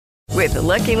With the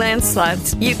Lucky Land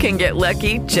Slots, you can get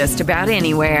lucky just about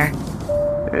anywhere.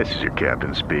 This is your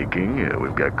captain speaking.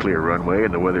 We've got clear runway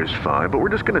and the weather's fine, but we're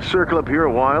just going to circle up here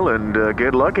a while and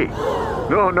get lucky.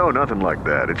 No, nothing like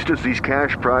that. It's just these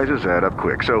cash prizes add up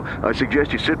quick. So I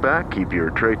suggest you sit back, keep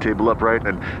your tray table upright,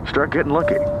 and start getting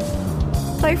lucky.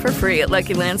 Play for free at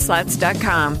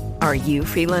LuckyLandSlots.com. Are you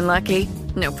feeling lucky?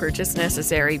 No purchase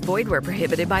necessary. Void where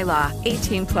prohibited by law.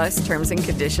 18+ terms and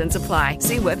conditions apply.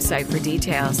 See website for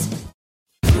details.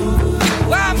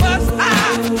 Why must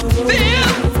I feel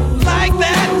like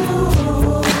that?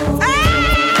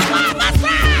 Why must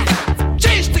I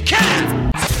chase the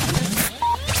cat?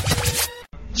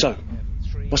 So,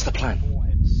 what's the plan?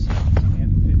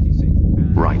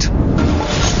 Right.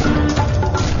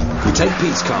 We take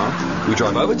Pete's car, we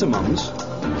drive over to Mum's,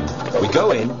 we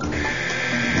go in,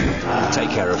 take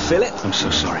care of Philip. I'm so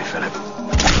sorry, Philip.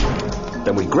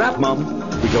 Then we grab Mum,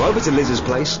 we go over to Liz's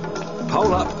place,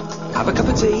 pole up, have a cup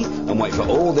of tea, and wait for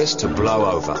all this to blow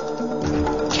over.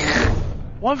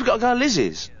 Why have we got to go to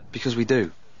Liz's? Because we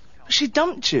do. She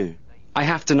dumped you. I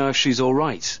have to know if she's all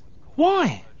right.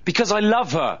 Why? Because I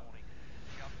love her.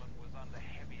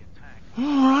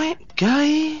 All right,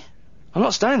 gay. I'm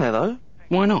not staying there, though.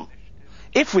 Why not?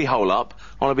 If we hole up,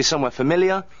 I want to be somewhere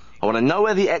familiar, I want to know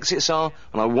where the exits are,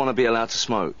 and I want to be allowed to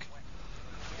smoke.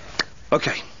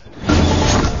 Okay.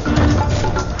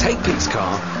 Take Pete's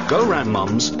car, go round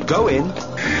Mum's, go in,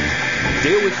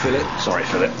 deal with Philip. Sorry,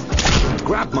 Philip.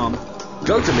 Grab Mum,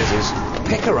 go to Liz's,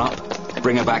 pick her up,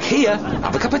 bring her back here,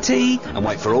 have a cup of tea, and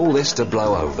wait for all this to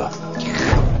blow over.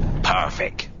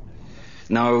 Perfect.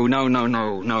 No,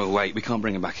 wait, we can't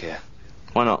bring her back here.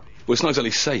 Why not? Well, it's not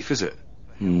exactly safe, is it?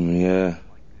 Yeah.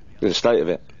 Look at the state of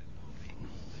it.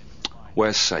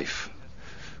 Where's safe?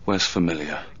 Where's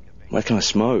familiar? Where can I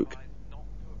smoke?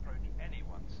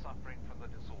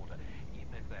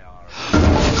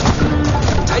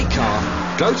 Take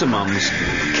car, go to Mum's,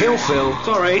 kill Phil,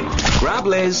 grab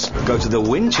Liz, go to the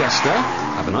Winchester,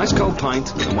 have a nice cold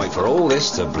pint, and wait for all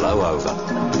this to blow over.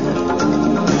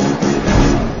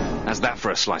 How's that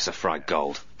for a slice of fried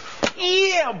gold?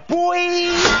 Yeah,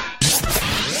 boy!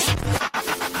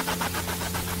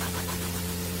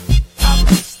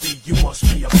 Obviously, you must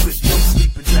be oblivious.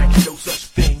 Sleeping dragon, no such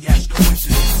thing as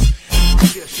coincidence.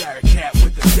 Cheshire cat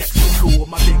with the sexy cool.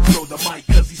 My big throw the mic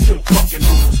cause he still fucking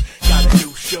rules. Got a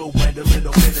new show and a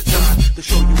little bit of time to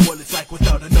show you what it's like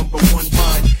without a number one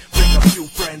mind. Bring a few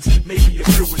friends, maybe a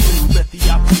crew or two. Let the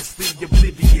obviously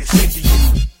oblivious into you.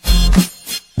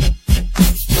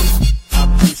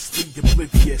 Obviously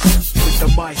oblivious with the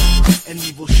mic and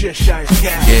evil Cheshire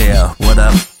cat. Yeah, what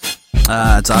up?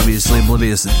 It's obviously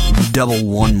Oblivious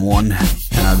 111.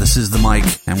 This is the mic,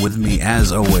 and with me,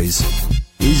 as always,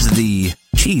 is the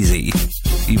cheesy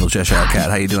evil Cheshire cat.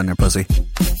 How you doing there, pussy?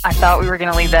 I thought we were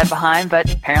going to leave that behind,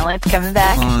 but apparently it's coming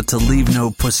back. To leave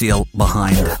no pussy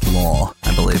behind law,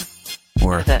 I believe.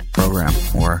 Or program,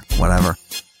 or whatever.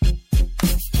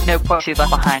 No pussy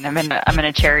left behind. I'm in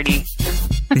a charity.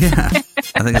 Yeah,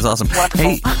 I think it's awesome.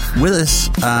 Hey, with us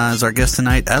is our guest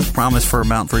tonight, as promised, for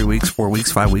about 3 weeks, 4 weeks,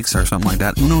 5 weeks, or something like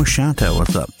that. Unoshato,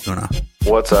 what's up, Una?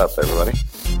 What's up, everybody?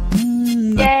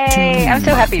 Yay! I'm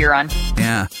so happy you're on.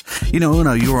 Yeah. You know,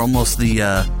 Uno, you were almost the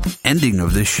ending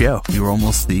of this show. You were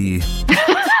almost the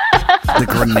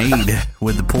grenade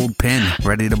with the pulled pin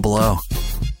ready to blow.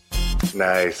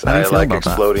 Nice. I like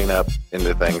exploding up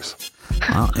into things.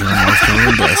 Well, you know,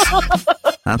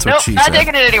 that's what she said. Not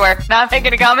taking it anywhere. Not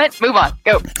making a comment. Move on.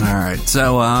 Go. All right.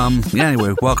 So, yeah,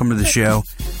 anyway, welcome to the show.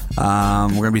 We're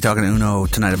going to be talking to Uno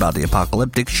tonight about the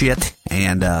apocalyptic shit.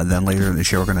 And then later in the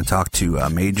show, we're going to talk to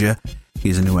MAJA. He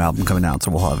has a new album coming out,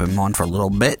 so we'll have him on for a little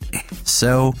bit.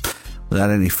 So, without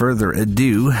any further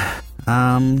ado,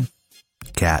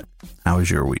 Kat, how was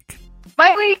your week?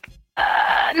 My week?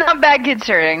 Not bad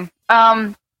considering.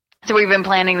 So we've been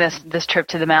planning this trip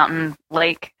to the mountain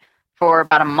lake for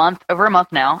about over a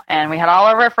month now, and we had all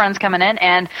of our friends coming in,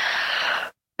 and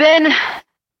then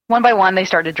one by one they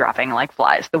started dropping like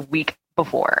flies the week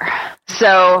before.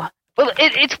 So, well,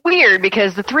 it's weird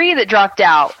because the 3 that dropped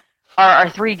out are our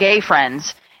 3 gay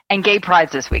friends and gay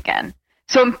prides this weekend.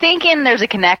 So I'm thinking there's a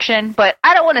connection, but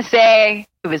I don't want to say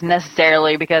it was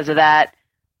necessarily because of that.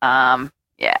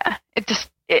 Yeah,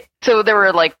 so there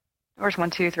were like, there was 1,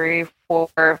 2, 3,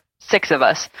 4, 6 of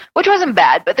us, which wasn't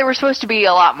bad, but there were supposed to be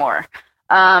a lot more.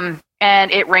 And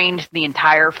it rained the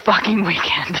entire fucking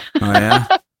weekend. Oh, yeah?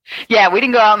 Yeah, we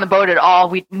didn't go out on the boat at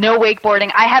all. No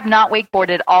wakeboarding. I have not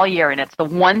wakeboarded all year, and it's the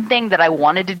one thing that I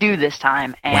wanted to do this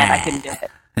time, and I couldn't do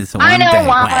it. I know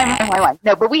why.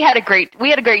 No, but we had a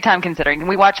great time considering.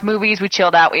 We watched movies, we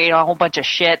chilled out, we ate a whole bunch of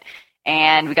shit,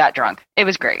 and we got drunk. It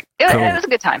was great. It was a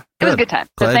good time. It was a good time.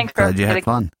 So thanks for glad you had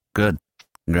fun. Good.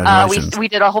 Congratulations. We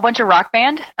did a whole bunch of Rock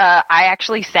Band. I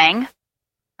actually sang.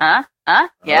 Yeah. I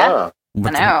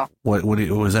know. What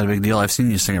was that a big deal? I've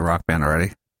seen you sing at Rock Band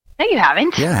already. No, you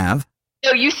haven't. Yeah, I have.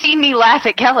 No, you've seen me laugh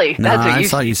at Kelly. No, That's what I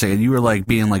saw you sing it. You were like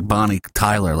being like Bonnie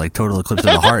Tyler, like Total Eclipse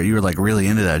of the Heart. You were like really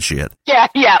into that shit.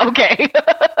 Yeah, okay.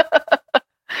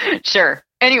 Sure.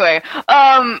 Anyway,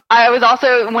 I was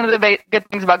also, one of the good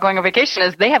things about going on vacation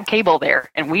is they have cable there,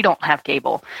 and we don't have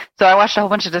cable. So I watched a whole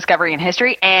bunch of Discovery and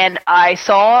History, and I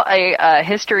saw a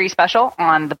history special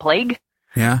on the plague.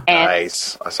 Yeah. And,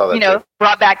 nice. I saw that too.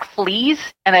 Brought back fleas,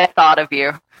 and I thought of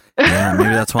you. Yeah,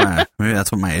 maybe that's why. Maybe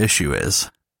that's what my issue is.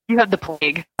 You have the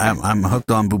plague. I'm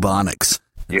hooked on bubonics.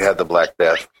 You had the Black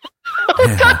Death.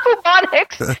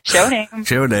 Bubonics. Show name.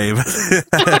 Show name.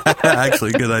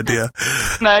 Actually, good idea.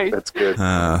 Nice. That's good.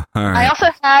 All right. I also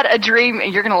had a dream,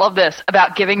 and you're going to love this,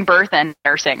 about giving birth and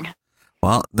nursing.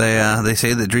 Well, they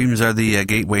say that dreams are the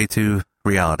gateway to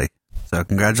reality. So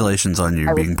congratulations on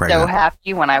you being pregnant. I was so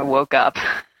happy when I woke up.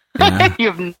 Yeah.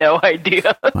 You have no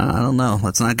idea. Well, I don't know.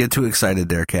 Let's not get too excited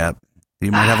there, Cap.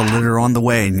 You might have a litter on the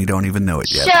way, and you don't even know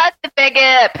it yet. Shut the big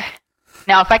up.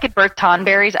 Now, if I could birth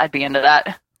tonberries, I'd be into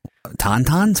that.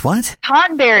 Tauntauns? What?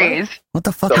 Tonberries. What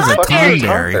the fuck is a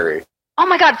tonberry? Oh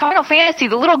my god, Final Fantasy,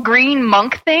 the little green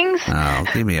monk things. Oh,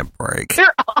 give me a break.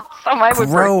 They're awesome. I would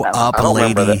grow up,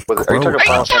 lady. Are you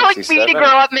telling me to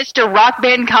grow up, Mr. Rock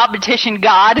Band competition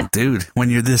god? Dude, when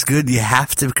you're this good, you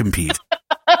have to compete.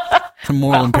 It's a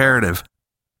moral imperative.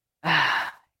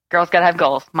 Girls gotta have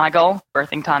goals. My goal,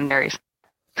 birthing tonberries.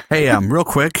 Hey, real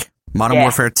quick, Modern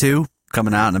Warfare 2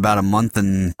 coming out in about a month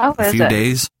and a few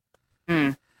days.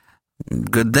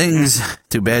 Good things.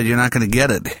 Too bad you're not going to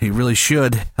get it. You really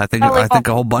should. I think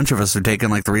a whole bunch of us are taking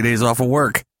like 3 days off of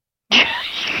work.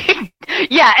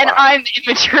 Yeah, and I'm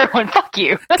immature one. Fuck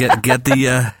you. Get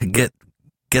the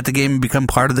game and become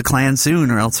part of the clan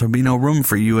soon, or else there'll be no room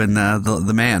for you and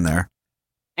the man there.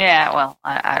 Yeah, well,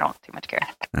 I don't too much care.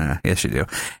 Yes, you do.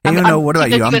 Hey, what about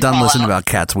you? I'm done listening about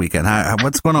Cats Weekend.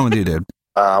 What's going on with you, dude?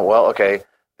 Well, okay.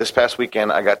 This past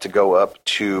weekend, I got to go up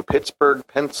to Pittsburgh,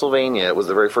 Pennsylvania. It was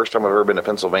the very first time I've ever been to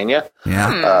Pennsylvania.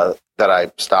 Yeah. That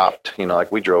I stopped.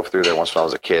 Like we drove through there once when I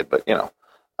was a kid, but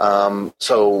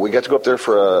so we got to go up there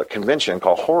for a convention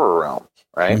called Horror Realm,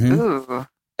 right? Mm-hmm. Ooh.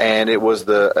 And it was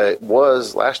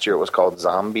last year. It was called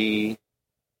ZombieCon,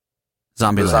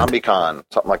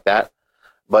 something like that.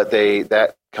 But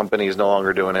that company is no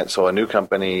longer doing it, so a new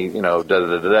company,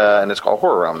 and it's called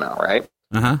Horror Realm now, right?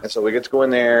 Uh-huh. And so we get to go in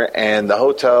there, and the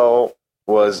hotel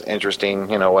was interesting,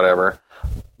 whatever.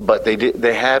 But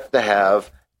they had to have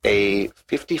a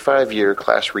 55-year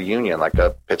class reunion, like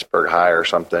a Pittsburgh High or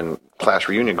something class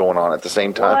reunion going on at the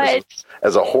same time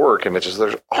as a horror convention. So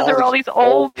there's all these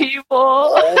old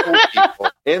people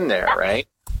in there, right?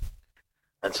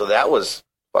 And so that was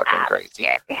fucking crazy.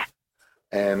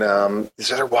 And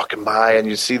so they're walking by, and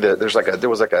you see that there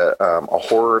was a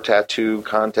horror tattoo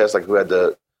contest, like who had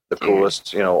the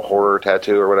coolest horror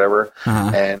tattoo or whatever.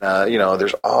 Uh-huh. And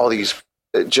there's all these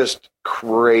just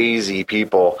crazy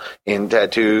people in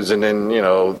tattoos and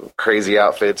in crazy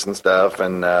outfits and stuff.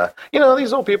 And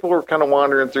these old people were kind of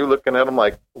wandering through, looking at them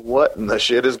like, what in the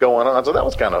shit is going on? So that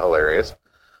was kind of hilarious.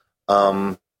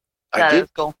 That is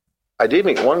cool. I did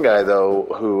meet one guy though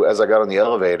who, as I got on the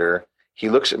elevator, he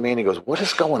looks at me and he goes, what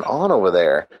is going on over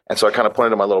there? And so I kind of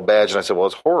pointed to my little badge and I said, well,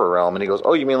 it's Horror Realm. And he goes,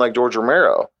 oh, you mean like George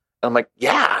Romero? And I'm like,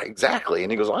 yeah, exactly.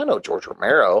 And he goes, I know George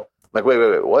Romero. I'm like,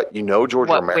 wait, what? You know George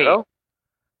Romero? Wait.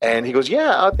 And he goes,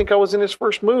 yeah, I think I was in his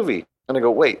first movie. And I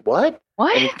go, wait, what?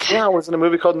 What? And he goes, yeah, I was in a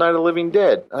movie called Night of the Living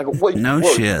Dead. And I go, what? No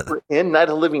shit. You were in Night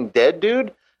of the Living Dead,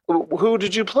 dude? Who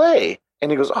did you play?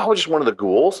 And he goes, oh, just one of the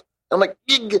ghouls. And I'm like,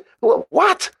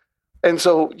 what? And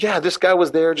so, yeah, this guy was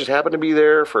there, just happened to be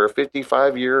there for a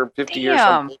 50-year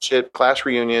some bullshit class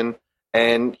reunion,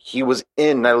 and he was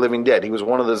in Night of the Living Dead. He was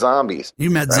one of the zombies. You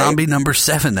met zombie number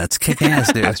 7. That's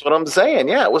kick-ass, dude. That's what I'm saying.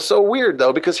 Yeah, it was so weird,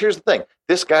 though, because here's the thing.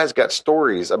 This guy's got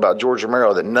stories about George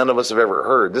Romero that none of us have ever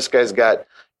heard. This guy's got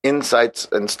insights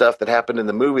and stuff that happened in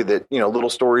the movie that, little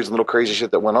stories and little crazy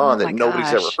shit that went on that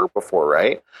nobody's ever heard before,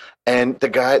 right? And the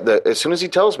guy, as soon as he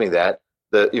tells me that,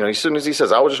 as soon as he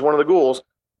says, I was just one of the ghouls,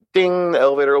 ding, the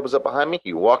elevator opens up behind me.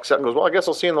 He walks out and goes, well, I guess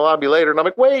I'll see you in the lobby later. And I'm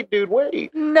like, wait, dude,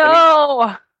 wait.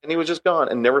 No. And he was just gone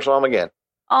and never saw him again.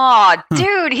 Oh,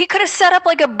 dude, he could have set up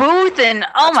like a booth and,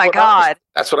 oh my God.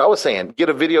 That's what I was saying. Get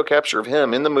a video capture of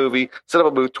him in the movie, set up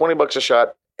a booth, $20 a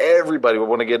shot. Everybody would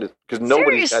want to get it because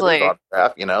nobody's got his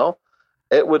autograph,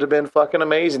 It would have been fucking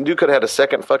amazing. Dude could have had a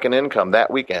second fucking income that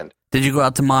weekend. Did you go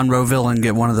out to Monroeville and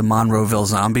get one of the Monroeville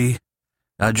zombie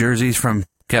jerseys from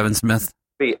Kevin Smith.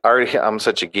 I'm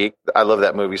such a geek. I love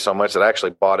that movie so much that I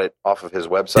actually bought it off of his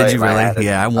website. Did you really?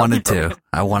 Yeah, I wanted to.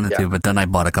 Yeah. But then I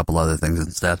bought a couple other things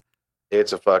instead.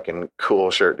 It's a fucking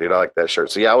cool shirt, dude. I like that shirt.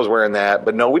 So yeah, I was wearing that.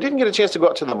 But no, we didn't get a chance to go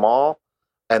out to the mall,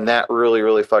 and that really,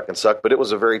 really fucking sucked. But it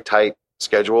was a very tight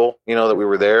schedule, that we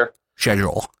were there.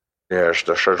 Schedule. Yeah,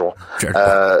 the schedule.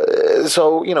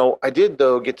 So, I did,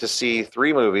 though, get to see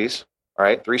 3 movies, all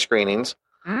right, 3 screenings.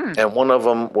 And one of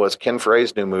them was Ken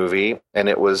Frey's new movie, and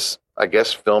it was, I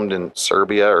guess, filmed in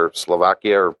Serbia or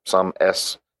Slovakia or some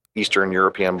Eastern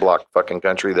European bloc fucking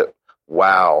country that,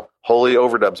 wow, holy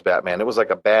overdubs Batman. It was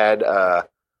like a bad,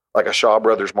 like a Shaw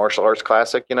Brothers martial arts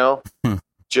classic,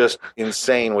 just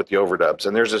insane with the overdubs.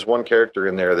 And there's this one character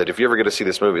in there that if you ever get to see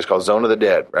this movie, it's called Zone of the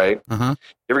Dead, right? Uh-huh. If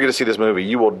you ever get to see this movie,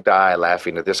 you will die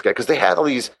laughing at this guy because they had all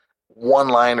these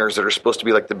one-liners that are supposed to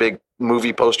be like the big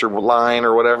movie poster line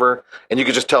or whatever, and you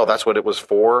could just tell that's what it was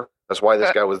for. That's why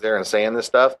this guy was there and saying this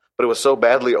stuff, but it was so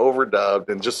badly overdubbed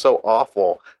and just so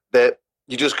awful that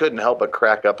you just couldn't help but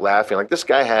crack up laughing. Like, this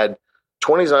guy had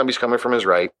 20 zombies coming from his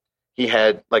right. He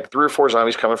had like 3 or 4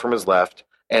 zombies coming from his left.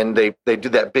 And they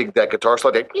did that guitar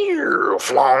slide,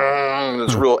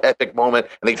 this real epic moment,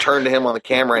 and they turned to him on the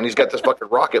camera, and he's got this fucking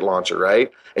rocket launcher, right?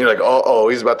 And you're like, oh,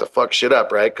 he's about to fuck shit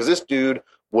up, right? Because this dude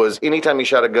was, anytime he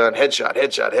shot a gun,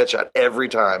 headshot, every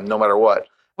time, no matter what.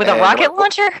 With a rocket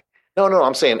launcher? No,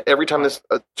 I'm saying every time this,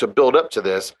 to build up to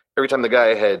this, every time the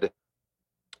guy had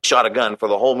shot a gun for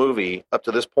the whole movie up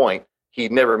to this point, he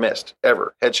never missed,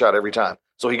 ever. Headshot every time.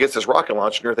 So he gets this rocket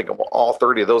launcher, and you're thinking, well, all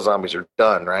 30 of those zombies are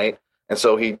done, right? And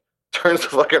so he turns the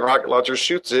fucking rocket launcher,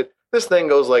 shoots it. This thing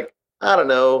goes like, I don't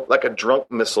know, like a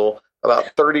drunk missile about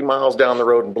 30 miles down the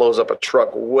road and blows up a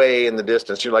truck way in the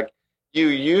distance. You're like, you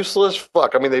useless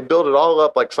fuck. I mean, they built it all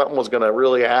up like something was going to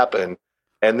really happen.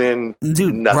 And then,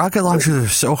 dude, rocket launchers are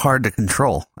so hard to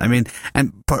control. I mean,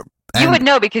 and you would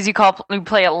know because you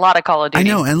play a lot of Call of Duty. I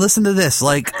know, and listen to this.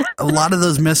 Like, a lot of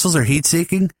those missiles are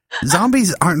heat-seeking.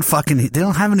 Zombies aren't they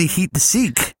don't have any heat to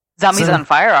seek. Zombies on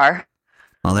fire are.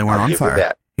 Well, they weren't on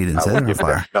fire. He didn't say they were on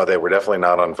fire. No, they were definitely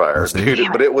not on fire,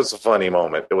 dude. But it was a funny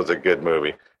moment. It was a good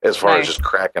movie as far as just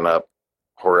cracking up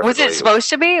horrifically. Was it supposed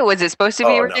to be? Was it supposed to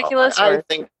be ridiculous? No,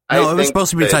 it was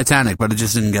supposed to be Titanic, but it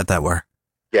just didn't get that way.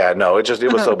 Yeah, no, it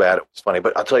was so bad it was funny.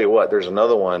 But I'll tell you what, there's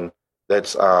another one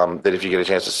that's that if you get a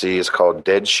chance to see, is called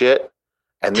Dead Shit,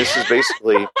 and this is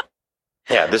basically,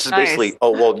 basically.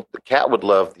 Oh well, the cat would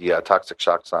love the toxic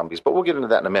shock zombies, but we'll get into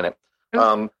that in a minute.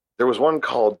 There was one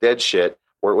called Dead Shit,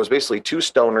 where it was basically 2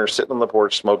 stoners sitting on the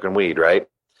porch smoking weed, right?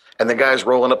 And the guy's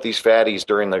rolling up these fatties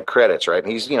during the credits, right?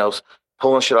 And he's,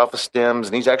 pulling shit off of stems,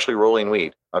 and he's actually rolling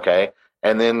weed, okay?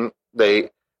 And then they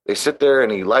sit there,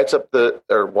 and he lights up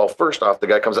first off, the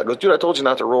guy comes out and goes, dude, I told you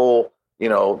not to roll,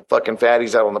 fucking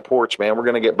fatties out on the porch, man. We're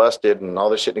going to get busted and all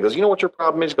this shit. And he goes, you know what your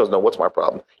problem is? He goes, no, what's my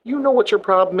problem? You know what your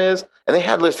problem is? And they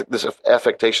had this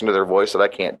affectation to their voice that I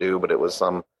can't do, but it was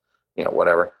some,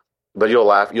 whatever. But you'll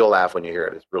laugh when you hear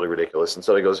it. It's really ridiculous. And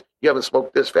so he goes, you haven't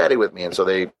smoked this fatty with me. And so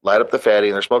they light up the fatty,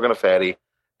 and they're smoking a fatty.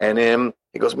 And then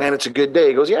he goes, man, it's a good day.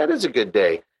 He goes, yeah, it is a good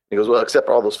day. He goes, well, except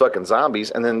for all those fucking zombies.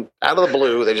 And then out of the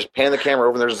blue, they just pan the camera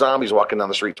over, and there's zombies walking down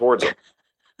the street towards them.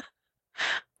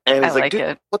 And he's like,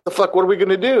 dude, what the fuck? What are we going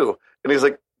to do? And he's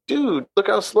like, dude, look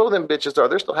how slow them bitches are.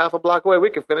 They're still half a block away. We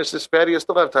can finish this fatty and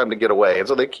still have time to get away. And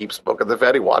so they keep smoking the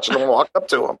fatty, watching them walk up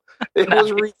to him. It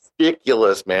was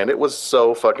ridiculous, man. It was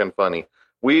so fucking funny.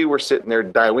 We were sitting there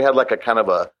dying. We had like a kind of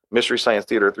a Mystery Science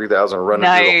Theater 3000 running.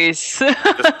 Nice.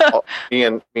 me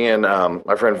and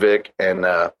my friend Vic and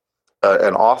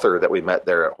an author that we met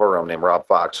there at Horror Room named Rob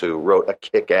Fox, who wrote a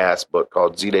kick-ass book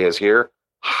called Z-Day Is Here.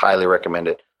 Highly recommend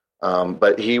it.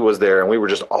 But he was there, and we were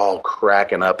just all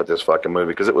cracking up at this fucking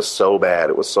movie because it was so bad.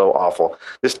 It was so awful.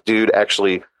 This dude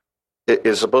actually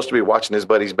is supposed to be watching his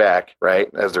buddy's back, right,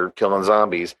 as they're killing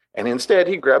zombies. And instead,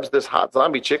 he grabs this hot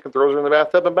zombie chick and throws her in the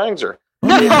bathtub and bangs her.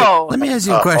 No! Let me ask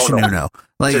you a question, no. Uno.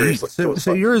 Like,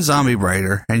 so you're a zombie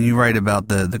writer, and you write about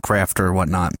the craft or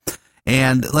whatnot.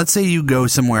 And let's say you go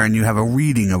somewhere and you have a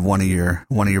reading of one of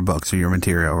your books or your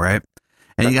material, right?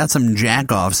 And you got some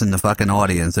jack-offs in the fucking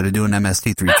audience that are doing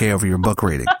MST3K over your book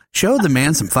reading. Show the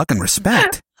man some fucking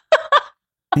respect.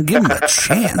 And give him a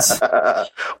chance.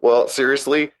 Well,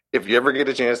 seriously, if you ever get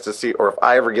a chance to see, or if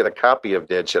I ever get a copy of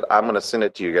Dead Shit, I'm going to send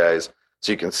it to you guys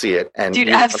so you can see it. And dude,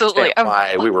 absolutely.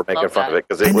 Why we were making fun of it,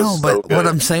 because it was so good. What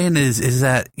I'm saying is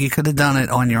that you could have done it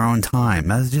on your own time.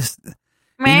 That was just...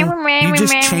 You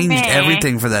just changed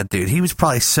everything for that dude. He was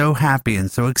probably so happy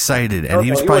and so excited, and he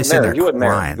was probably sitting there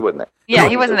crying. He wasn't there. Yeah,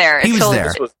 he wasn't there. He was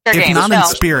there. If not in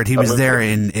spirit, he was there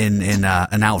in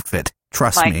an outfit.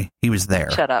 Trust me, he was there.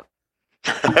 Shut up.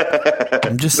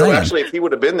 I'm just No, saying. actually, if he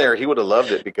would have been there, he would have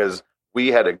loved it because we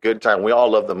had a good time. We all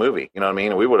loved the movie. You know what I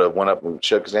mean? We would have went up and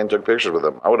shook his hand, took pictures with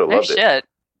him. I would have No loved it. shit.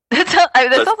 That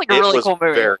sounds like a really cool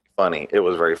movie. Very funny. It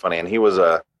was very funny, and he was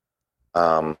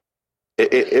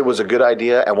it was a good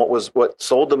idea. And what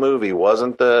sold the movie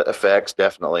wasn't the effects,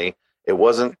 definitely. It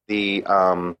wasn't the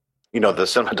the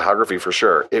cinematography for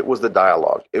sure. It was the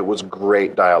dialogue. It was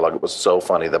great dialogue. It was so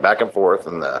funny. The back and forth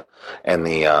and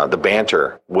the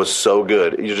banter was so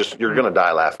good. You're gonna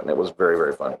die laughing. It was very,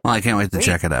 very funny. Well, I can't wait to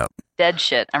check it out. Dead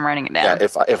shit. I'm writing it down. Yeah,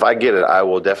 if I get it, I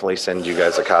will definitely send you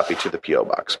guys a copy to the PO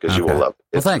box because you will love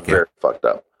it. It's thank you. very fucked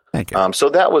up. Thank you. So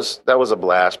that was a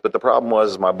blast. But the problem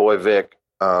was my boy Vic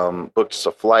booked us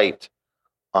a flight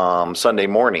Sunday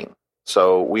morning.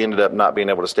 So we ended up not being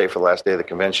able to stay for the last day of the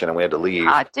convention, and we had to leave.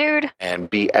 Dude. And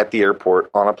be at the airport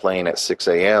on a plane at 6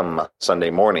 a.m. Sunday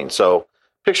morning. So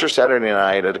picture Saturday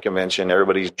night at a convention.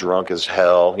 Everybody's drunk as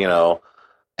hell,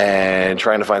 and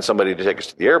trying to find somebody to take us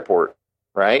to the airport,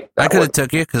 right? I could have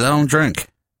took you because I don't drink.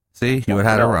 See, you would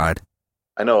have had a ride.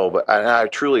 I know, but I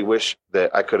truly wish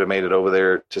that I could have made it over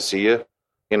there to see you,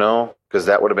 because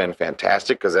that would have been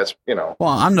fantastic because that's, Well,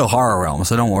 I'm no horror realm,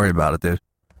 so don't worry about it, dude.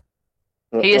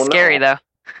 He is scary, though.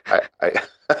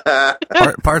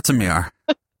 Parts of me are.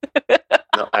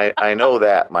 No, I know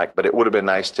that, Mike, but it would have been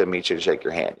nice to meet you and shake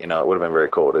your hand. It would have been very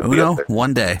cool to be up there.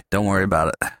 One day. Don't worry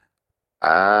about it.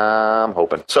 I'm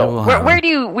hoping. So, where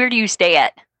do you stay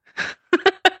at?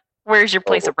 Where's your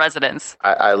place of residence?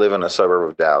 I live in a suburb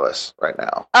of Dallas right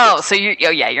now. Oh, so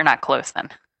you're not close then.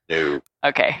 No.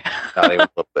 Okay. Not even a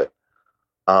little bit.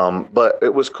 But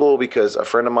it was cool because a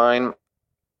friend of mine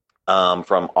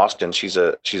from Austin, she's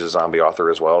a zombie author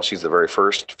as well. She's the very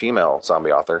first female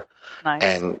zombie author. Nice.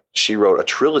 And she wrote a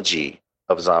trilogy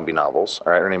of zombie novels.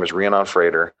 All right. Her name is Rhiannon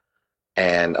Frater.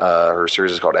 And her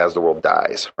series is called As the World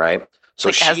Dies. Right. So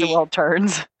As the World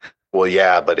Turns. Well,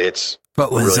 yeah, but with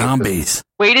really zombies.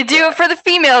 Way to do it for the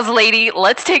females, lady.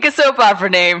 Let's take a soap opera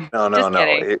name.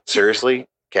 No. Seriously,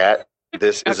 Kat,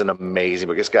 this is an amazing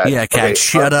book. It's got Kat,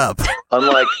 shut up.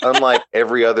 Unlike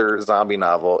every other zombie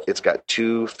novel, it's got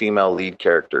two female lead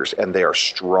characters, and they are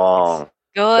strong,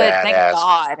 good, thank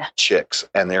God, chicks,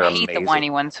 and they're I hate amazing. the whiny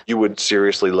ones. You would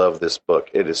seriously love this book.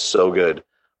 It is so good.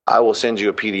 I will send you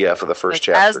a PDF of the first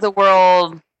chapter. As the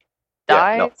World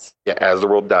Dies. As the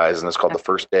World Dies, and it's called The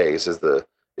First Days.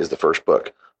 Is the first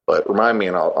book. But remind me,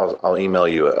 and I'll email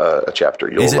you a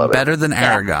chapter. You'll love it. Is it better than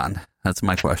Aragon? That's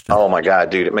my question. Oh my God,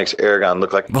 dude! It makes Aragon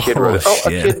look like a kid wrote it.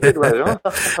 Shit. A kid did write it.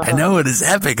 I know it is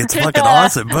epic. It's a fucking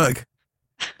awesome book.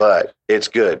 But it's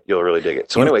good. You'll really dig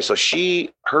it. So anyway,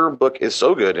 her book is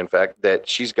so good, in fact, that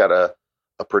she's got a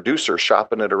producer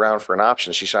shopping it around for an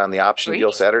option. She signed the option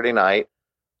deal Saturday night.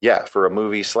 Yeah, for a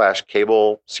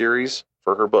movie/cable series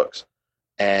for her books.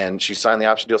 And she signed the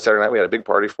option deal Saturday night. We had a big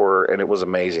party for her, and it was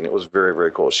amazing. It was very,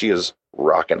 very cool. She is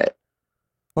rocking it.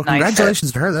 Well,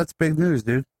 congratulations to her. That's big news,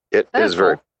 dude. It is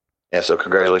very. Yeah, so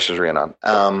congratulations, Rhiannon.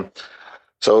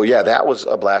 So, yeah, that was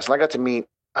a blast. And I got to meet,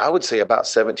 I would say, about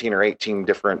 17 or 18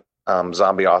 different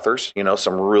zombie authors,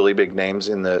 some really big names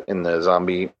in the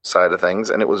zombie side of things.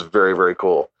 And it was very, very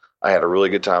cool. I had a really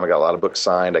good time. I got a lot of books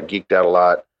signed. I geeked out a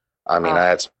lot. I mean, I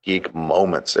had some geek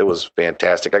moments. It was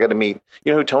fantastic. I got to meet,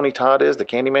 who Tony Todd is, the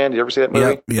Candyman? Did you ever see that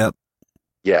movie? Yep.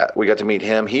 Yeah, we got to meet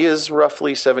him. He is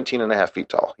roughly 17 and a half feet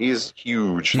tall. He's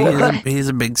huge. He's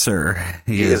a big sir.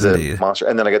 He is a monster.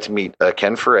 And then I got to meet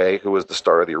Ken Foray, who was the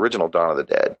star of the original Dawn of the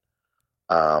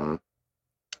Dead.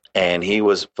 And he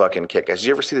was fucking kick-ass. Did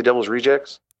you ever see The Devil's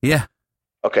Rejects? Yeah.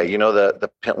 Okay,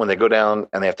 the pimp, when they go down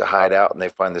and they have to hide out and they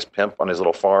find this pimp on his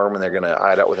little farm and they're going to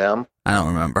hide out with him? I don't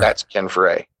remember. That's Ken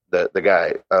Foray. The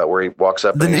guy where he walks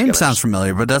up. The name sounds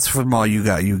familiar, but that's from all you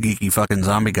geeky fucking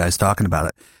zombie guys talking about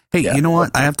it. Hey, you know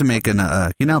what? I have to make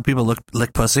how people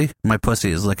lick pussy? My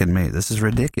pussy is licking me. This is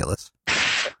ridiculous.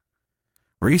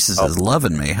 Reese's is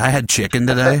loving me. I had chicken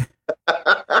today.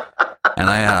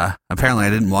 And apparently I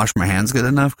didn't wash my hands good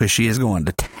enough because she is going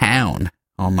to town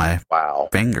on my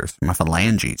fingers, my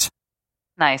phalanges.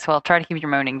 Nice. Well, try to keep your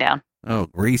moaning down. Oh,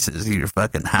 Reese's, you're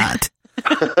fucking hot.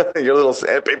 Your little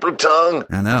sandpaper tongue.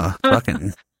 I know.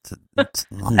 Fucking. I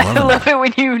love it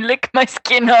when you lick my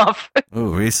skin off.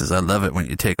 Oh, Reese's, I love it when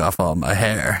you take off all my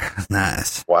hair.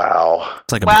 Nice. Wow.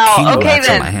 It's like a bikini wax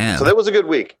on my hand. So that was a good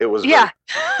week. It was. Yeah.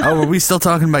 Oh, were we still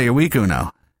talking about your week,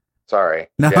 Uno? Sorry.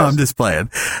 No, yes. I'm just playing.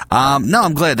 No,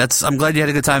 I'm glad. I'm glad you had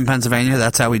a good time in Pennsylvania.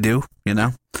 That's how we do,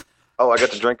 Oh, I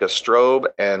got to drink a strobe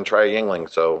and try a Yingling,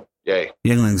 so yay.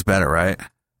 Yingling's better, right?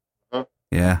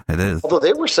 Yeah, it is. Although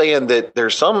they were saying that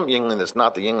there's some Yingling that's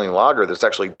not the Yingling lager that's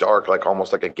actually dark, like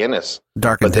almost like a Guinness.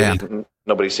 Dark and tan.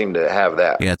 Nobody seemed to have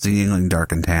that. Yeah, it's a Yingling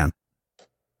dark and tan.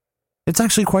 It's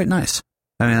actually quite nice.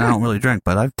 I mean, I don't really drink,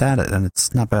 but I've had it, and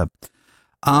it's not bad.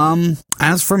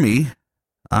 As for me,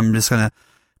 I'm just going to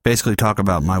basically talk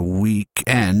about my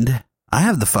weekend. I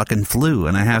have the fucking flu,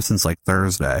 and I have since, like,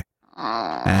 Thursday.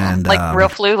 And like real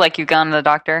flu, like you've gone to the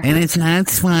doctor? And it's not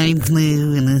swine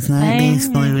flu, and it's not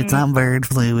beast flu, it's not bird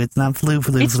flu, it's not flu.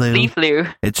 It's flea flu.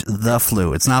 It's the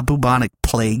flu. It's not bubonic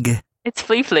plague. It's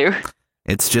flea flu.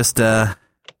 It's just,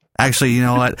 actually, you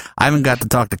know what? I haven't got to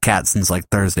talk to Kat since, like,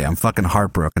 Thursday. I'm fucking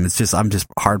heartbroken. I'm just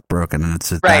heartbroken, and it's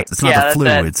just, it's not the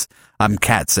flu, I'm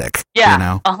cat sick. Yeah, you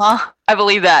know? I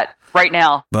believe that right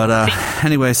now. But,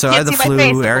 anyway, so I have the flu,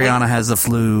 Ariana has the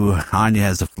flu, Anya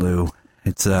has the flu.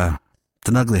 It's an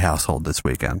ugly household this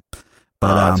weekend.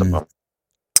 But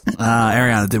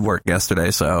Ariana did work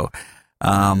yesterday, so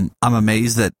I'm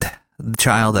amazed that the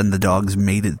child and the dogs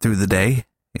made it through the day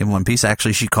in one piece.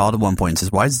 Actually, she called at one point and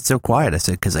says, "Why is it so quiet?" I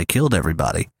said, "Because I killed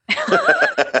everybody."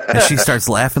 And she starts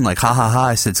laughing like, "Ha ha ha."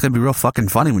 I said, "It's going to be real fucking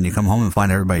funny when you come home and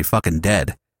find everybody fucking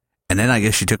dead." And then I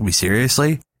guess she took me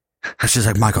seriously. And she's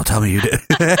like, "Michael, tell me you did."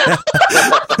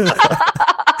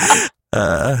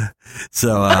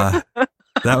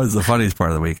 That was the funniest part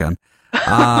of the weekend.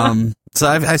 So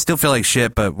I still feel like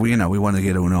shit, but we wanted to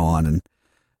get Uno on, and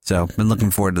so been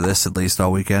looking forward to this at least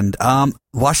all weekend.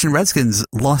 Washington Redskins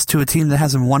lost to a team that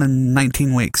hasn't won in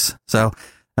 19 weeks, so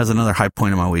that's another high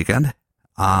point of my weekend.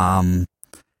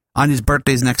 Anya's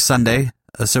birthday's next Sunday,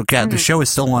 so Kat, the show is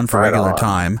still on for regular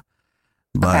time,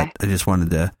 but I just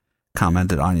wanted to comment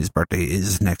that Anya's birthday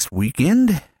is next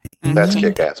weekend. That's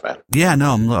kick-ass, man. Yeah,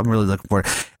 no, I'm really looking forward.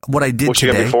 What I did today... she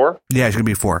going to be 4? Yeah, she's going to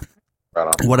be 4. Right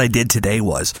on. What I did today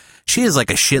was, she has like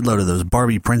a shitload of those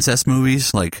Barbie princess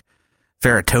movies, like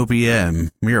Fairytopia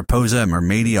and Mariposa and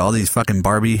Mermaidia, all these fucking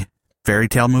Barbie fairy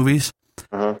tale movies.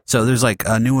 Mm-hmm. So there's like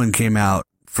a new one came out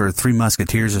for Three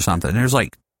Musketeers or something. There's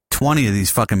like 20 of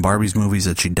these fucking Barbies movies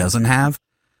that she doesn't have.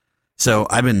 So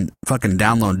I've been fucking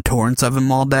downloading torrents of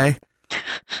them all day.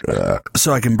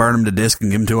 So I can burn them to disc and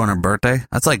give them to her on her birthday.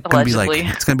 That's like gonna be like,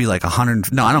 it's gonna be like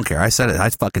 100. No, I don't care. I said it. I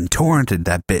fucking torrented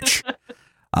that bitch.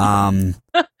 I'm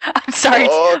sorry,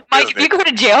 Mike. If you go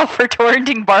to jail for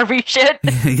torrenting Barbie shit,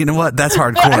 you know what? That's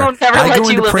hardcore. I go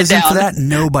into prison for that.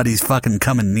 Nobody's fucking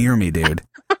coming near me, dude.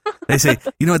 They say,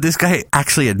 you know what? This guy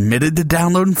actually admitted to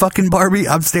downloading fucking Barbie.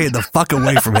 I'm staying the fuck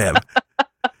away from him.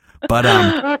 But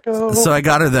so I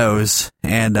got her those,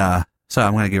 and so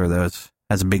I'm gonna give her those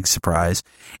as a big surprise.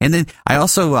 And then I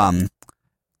also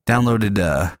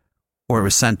downloaded, or it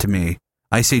was sent to me,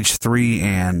 Ice Age 3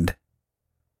 and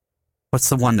what's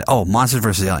the one? Monsters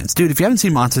vs. Aliens. Dude, if you haven't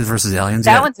seen Monsters vs. Aliens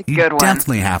that one's a good one. You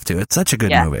definitely have to. It's such a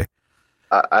good movie.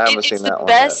 I haven't seen that one.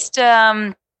 It's the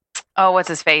best, what's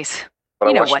his face?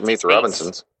 But I watched Meet the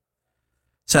Robinsons.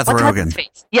 Seth Rogen.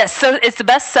 Yes, so it's the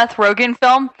best Seth Rogen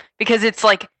film because it's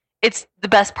the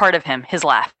best part of him, his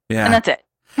laugh. Yeah. And that's it.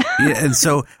 Yeah, and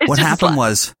so what happened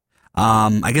was,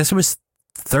 I guess it was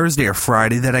Thursday or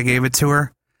Friday that I gave it to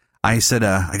her. I said,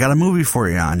 I got a movie for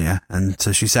you, Anya. And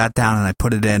so she sat down and I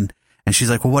put it in, and she's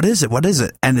like, well, what is it? What is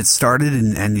it? And it started,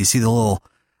 and you see the little,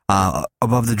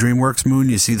 above the DreamWorks moon,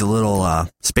 you see the little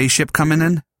spaceship coming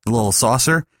in, the little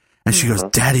saucer. And she goes,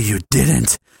 Daddy, you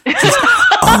didn't. She's,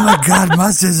 oh my God,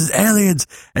 Monsters is aliens.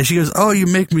 And she goes, oh, you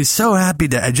make me so happy.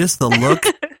 Just the look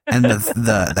and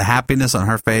the happiness on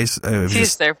her face.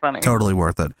 She's so funny. Totally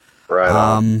worth it.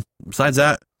 Right. Besides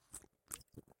that,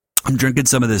 I'm drinking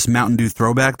some of this Mountain Dew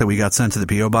throwback that we got sent to the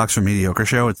P.O. box from Mediocre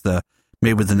Show. It's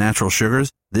made with the natural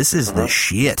sugars. This is the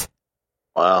shit.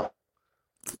 Wow.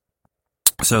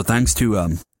 So thanks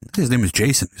to, his name is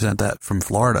Jason, who sent that from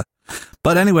Florida.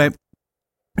 But anyway,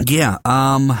 yeah,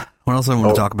 what else I want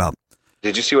to talk about?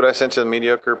 Did you see what I sent to the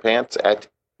Mediocre Pants at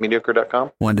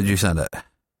mediocre.com? When did you send it?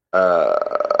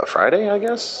 Friday, I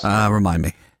guess. Remind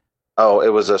me. Oh, it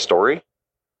was a story?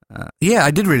 Yeah,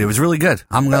 I did read it. It was really good.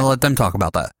 I'm going to let them talk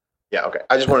about that. Yeah, okay.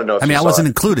 I just want to know if I wasn't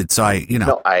included, so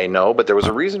No, I know, but there was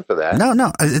a reason for that.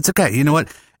 No, it's okay. You know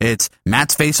what? It's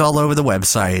Matt's face all over the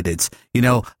website. It's,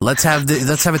 let's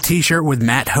have a t-shirt with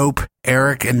Matt, Hope,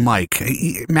 Eric, and Mike.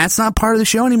 Matt's not part of the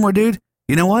show anymore, dude.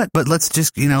 You know what? But let's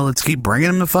just, let's keep bringing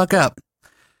him the fuck up.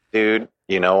 Dude,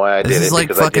 you know why I did it? Like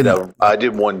because I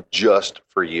did one just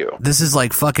for you. This is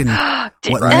like fucking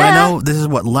Leno. This is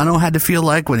what Leno had to feel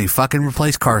like when he fucking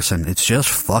replaced Carson. It's just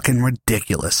fucking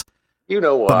ridiculous. You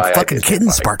know why? But fucking Kitten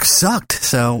Spark sucked.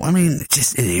 So I mean,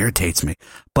 it irritates me.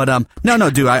 But no,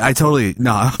 dude, I totally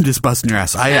I'm just busting your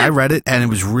ass. I read it and it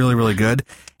was really, really good.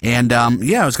 And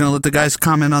I was gonna let the guys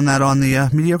comment on that on the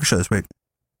Mediocre Show this week.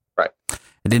 Right.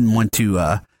 I didn't want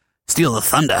to steal the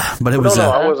thunder, but it was. No,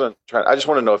 I wasn't trying. I just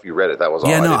want to know if you read it. That was all.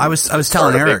 Yeah, no, I was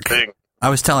telling Eric. I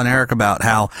was telling Eric about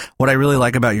how what I really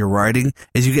like about your writing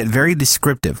is you get very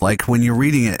descriptive. Like when you're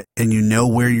reading it and you know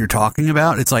where you're talking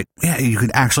about, it's like, yeah, you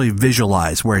can actually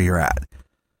visualize where you're at.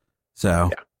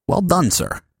 So, well done,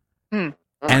 sir. Mm.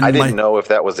 And I didn't know if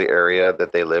that was the area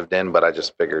that they lived in, but I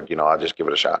just figured, I'll just give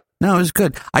it a shot. No, it was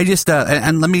good. I just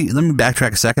and let me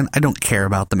backtrack a second. I don't care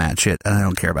about the mad shit, and I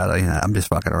don't care about it. I'm just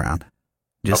fucking around.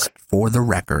 Just for the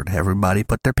record, everybody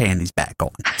put their panties back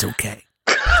on. It's okay.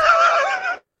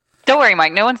 Don't worry,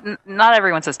 Mike. Not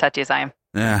everyone's as touchy as I am.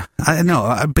 Yeah, I know.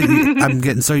 I'm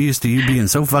getting so used to you being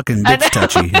so fucking bitch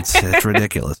touchy. It's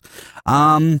ridiculous.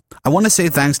 I want to say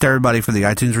thanks to everybody for the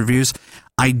iTunes reviews.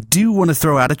 I do want to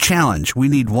throw out a challenge. We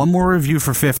need one more review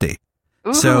for 50.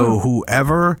 Ooh. So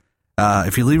whoever,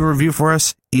 if you leave a review for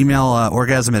us, email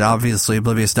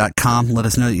orgasm@obviouslyoblivious.com. Let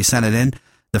us know that you sent it in.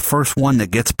 The first one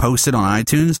that gets posted on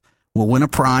iTunes will win a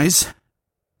prize.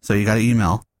 So you got to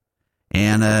email.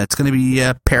 And it's going to be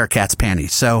Paracat's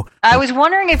panties. So I was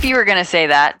wondering if you were going to say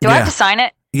that. Do I have to sign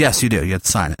it? Yes, you do. You have to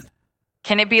sign it.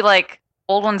 Can it be like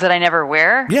old ones that I never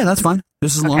wear? Yeah, that's fine.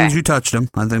 Just as long as you touched them.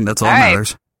 I think that's all that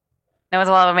matters. No one's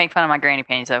allowed to make fun of my granny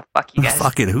panties, so fuck you guys.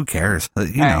 Fuck it. Who cares?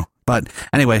 You know. But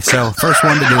anyway, so first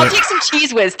one to do I'll take some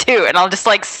Cheese Whiz too, and I'll just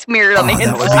smear it on the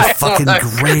inside. That would be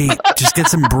fucking great. Just get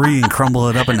some brie and crumble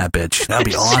it up in that bitch. That'd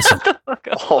be awesome.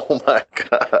 Oh my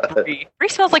god. Brie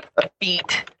smells like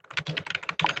feet.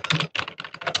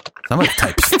 Somebody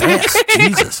types fast.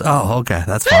 Jesus. Oh, okay.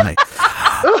 That's funny.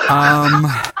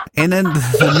 And then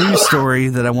the news story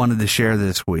that I wanted to share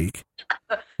this week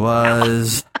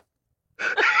was...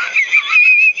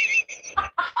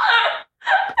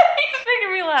 He's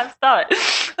making me laugh. Stop it.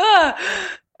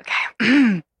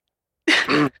 Okay.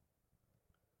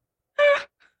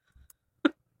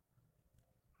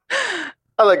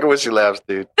 I like it when she laughs,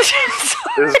 dude. This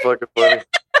is fucking funny.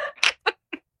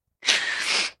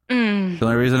 The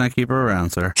only reason I keep her around,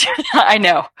 sir. I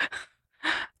know.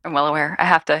 I'm well aware. I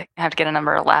have to get a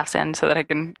number of laughs in so that I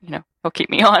can, he'll keep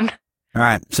me on. All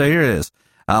right. So here it is.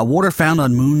 Water found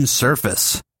on moon's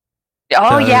surface.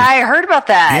 Oh, yeah. I heard about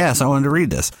that. Yeah, so I wanted to read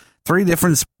this. 3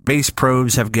 different space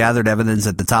probes have gathered evidence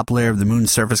that the top layer of the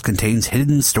moon's surface contains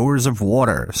hidden stores of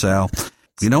water. So,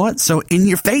 you know what? So in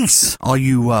your face, all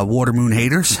you water moon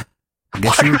haters. I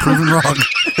guess you were proven wrong.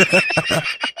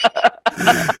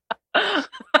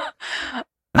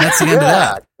 And that's the end of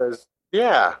that.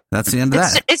 Yeah. That's the end of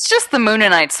that. It's just the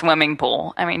Moonanite swimming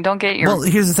pool. I mean, don't get your... Well,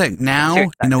 here's the thing. Now,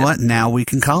 you know what? Now we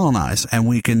can colonize, and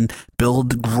we can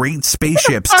build great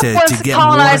spaceships to get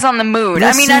colonize water. on the moon.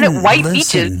 I mean, I know white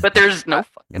beaches, but there's no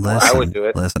fucking water. I would do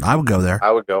it. Listen, I would go there.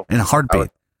 I would go. In a heartbeat.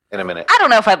 In a minute. I don't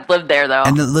know if I'd live there, though.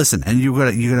 And then, listen, and you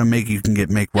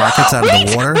can make rockets out of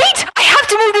the water. Wait! I have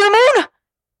to move to the moon!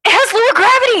 It has lower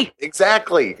gravity!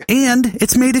 Exactly. And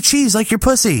it's made of cheese like your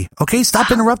pussy. Okay,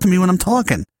 stop interrupting me when I'm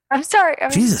talking. I'm sorry.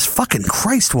 Jesus fucking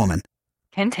Christ, woman.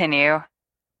 Continue.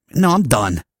 No, I'm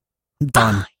done.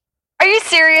 Are you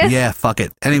serious? Yeah, fuck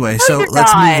it. Anyway, No, so you're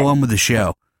let's not. move on with the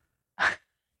show.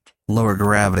 Lower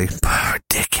gravity.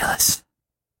 Ridiculous.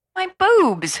 My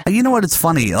boobs. You know what? It's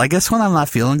funny. I guess when I'm not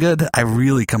feeling good, I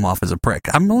really come off as a prick.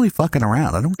 I'm only fucking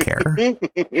around. I don't care.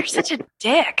 You're such a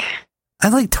dick.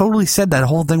 I totally said that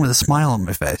whole thing with a smile on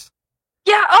my face.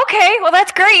 Yeah, okay. Well,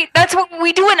 that's great. That's what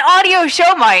we do an audio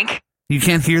show, Mike. You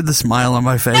can't hear the smile on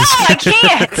my face. No, I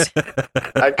can't.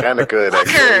 I kind of could.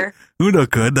 Fucker. Uno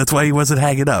could. That's why he wasn't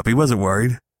hanging up. He wasn't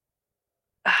worried.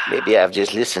 Maybe I've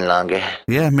just listened longer.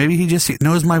 Yeah, maybe he just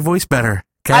knows my voice better.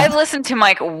 I've listened to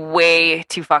Mike way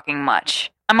too fucking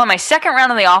much. I'm on my second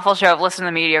round of the awful show. I've listened to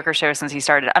the mediocre show since he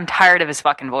started. I'm tired of his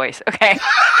fucking voice. Okay,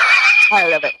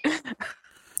 tired of it.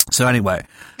 So anyway,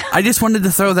 I just wanted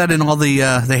to throw that in all the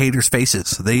haters'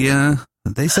 faces. They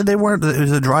said it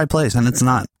was a dry place, and it's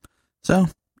not. So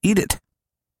eat it.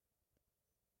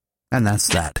 And that's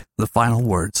that. The final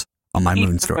words on my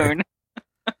moon story. Moon.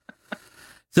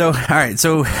 So, all right.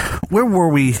 So, where were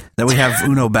we that we have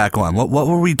Uno back on? What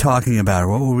were we talking about? Or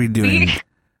what were we doing?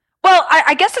 Well,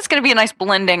 I guess it's going to be a nice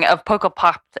blending of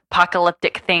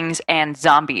apocalyptic things and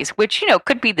zombies, which,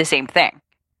 could be the same thing.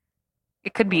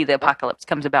 It could be the apocalypse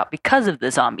comes about because of the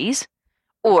zombies,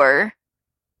 or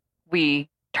we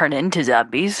turn into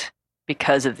zombies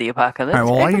because of the apocalypse. All right.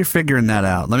 Well, while you're figuring that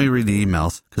out, let me read the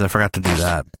emails because I forgot to do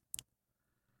that.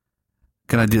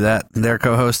 Can I do that? Their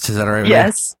co-host, is that all right?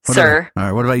 Yes, sir. All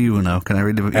right. What about you, Uno? Can I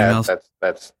read the emails?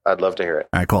 That's. I'd love to hear it.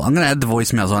 All right, cool. I'm going to add the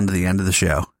voicemails on to the end of the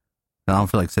show. I don't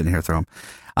feel like sitting here throwing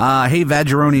them. Hey,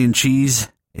 Vaggeroni and Cheese.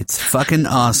 It's fucking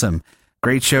awesome.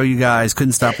 Great show, you guys.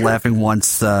 Couldn't stop laughing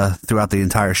once throughout the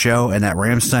entire show. And that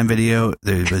Ramstein video,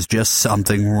 there was just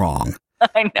something wrong.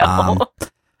 I know.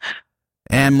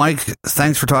 And Mike,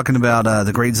 thanks for talking about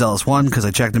The Great Zealous One, because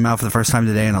I checked him out for the first time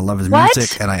today, and I love his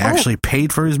music, and I actually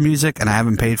paid for his music, and I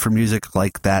haven't paid for music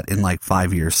like that in like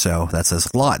 5 years, so that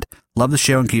says a lot. Love the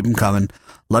show and keep them coming.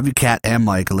 Love you, Kat and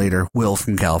Mike. Later, Will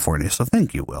from California. So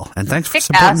thank you, Will, and thanks for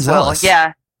supporting Zealous.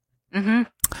 Yeah.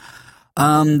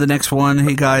 The next one,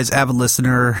 hey guys, avid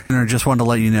listener, just wanted to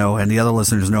let you know, and the other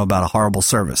listeners know about a horrible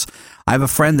service. I have a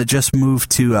friend that just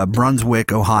moved to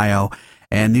Brunswick, Ohio,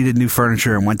 and needed new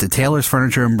furniture and went to Taylor's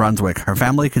Furniture in Brunswick. Her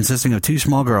family, consisting of 2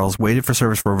 small girls, waited for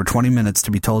service for over 20 minutes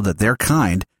to be told that their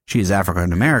kind, she is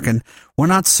African American, were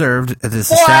not served at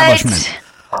this establishment.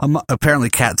 Apparently,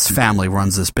 Kat's family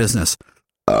runs this business.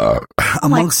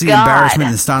 Amongst the embarrassment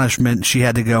and astonishment, she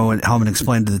had to go home and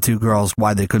explain to the 2 girls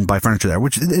why they couldn't buy furniture there,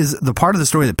 which is the part of the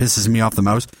story that pisses me off the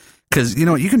most. Because, you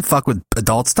know, you can fuck with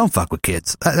adults, don't fuck with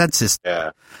kids. That's just...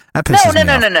 Yeah. That pisses me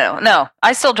off. No.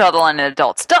 I still draw the line at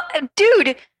adults.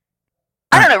 Dude,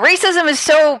 I don't know. Racism is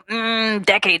so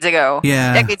decades ago.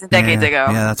 Yeah. Decades and decades ago.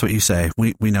 Yeah, that's what you say.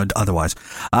 We know otherwise.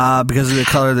 Because of the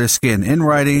color of their skin. In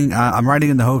writing, I'm writing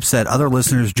in the hopes that other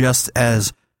listeners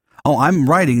I'm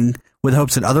writing with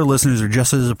hopes that other listeners are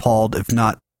just as appalled, if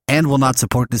not, and will not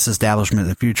support this establishment in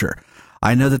the future.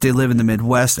 I know that they live in the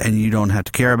Midwest, and you don't have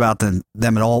to care about them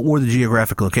at all, or the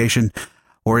geographic location,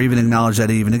 or even acknowledge that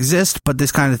it even exists, but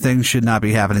this kind of thing should not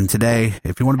be happening today.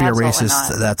 If you want to be a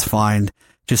racist, that's fine.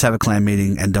 Just have a clan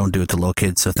meeting, and don't do it to little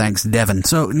kids. So thanks, Devin.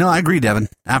 So, no, I agree, Devin.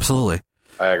 Absolutely.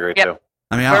 I agree, too.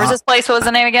 I mean, where was this place? What was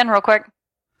the name again, real quick?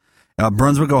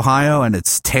 Brunswick, Ohio, and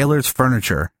it's Taylor's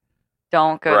Furniture.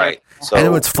 Don't go right. there. So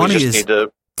and what's funny is need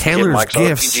to Taylor's Mike's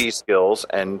Gifts. RPG skills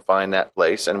and find that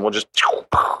place, and we'll just...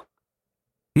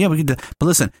 Yeah, we could do. But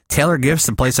listen, Taylor Gifts,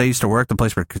 the place I used to work, the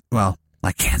place where, well,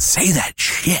 I can't say that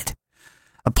shit.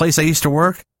 A place I used to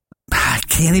work, I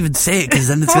can't even say it because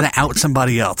then it's going to out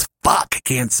somebody else. Fuck, I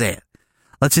can't say it.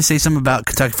 Let's just say something about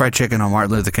Kentucky Fried Chicken on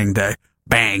Martin Luther King Day.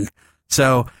 Bang.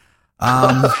 So,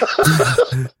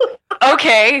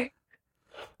 okay.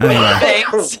 Anyway.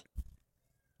 Thanks.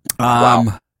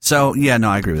 Wow. So, yeah, no,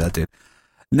 I agree with that, dude.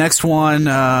 Next one,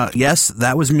 yes,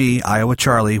 that was me, Iowa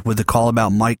Charlie, with the call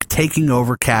about Mike taking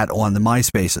over Kat on the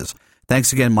MySpaces.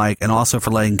 Thanks again, Mike, and also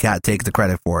for letting Kat take the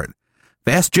credit for it.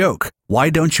 Fast joke. Why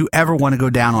don't you ever want to go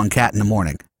down on Kat in the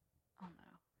morning? Oh,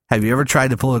 no. Have you ever tried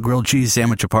to pull a grilled cheese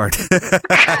sandwich apart?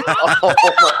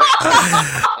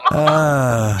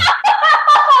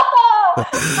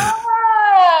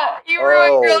 You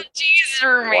ruined grilled cheese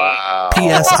for me. Wow.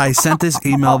 P.S. I sent this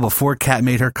email before Kat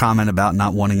made her comment about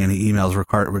not wanting any emails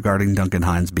regarding Duncan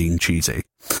Hines being cheesy.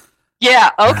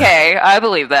 Yeah, okay. I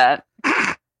believe that.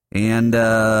 And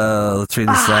let's read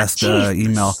this last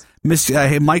email.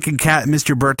 Hey, Mike and Kat, missed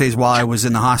your birthdays while I was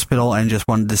in the hospital and just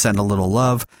wanted to send a little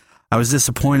love. I was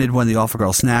disappointed when the Awful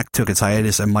Girl snack took its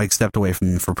hiatus and Mike stepped away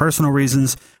for personal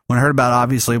reasons. When I heard about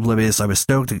Obviously Oblivious, I was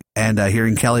stoked, and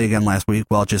hearing Kelly again last week,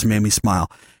 well, it just made me smile.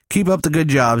 Keep up the good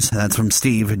jobs. That's from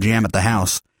Steve, Jam at the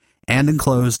House. And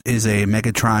enclosed is a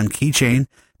Megatron keychain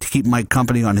to keep Mike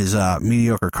company on his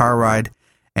mediocre car ride.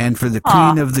 And for the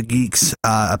queen of the geeks,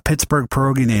 a Pittsburgh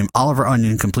pierogi named Oliver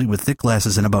Onion, complete with thick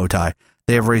glasses and a bow tie.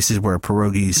 They have races where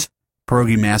pierogi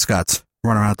mascots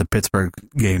run around at the Pittsburgh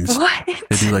games. What?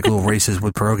 They do like little races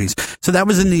with pierogies. So that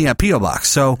was in the P.O. box.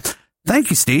 So thank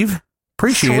you, Steve.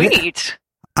 Appreciate it. Sweet.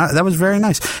 That was very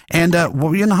nice. And what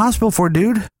were you in the hospital for,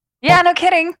 dude? Yeah, no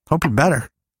kidding. Hope you're better.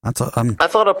 I thought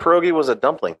a pierogi was a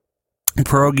dumpling.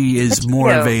 Pierogi is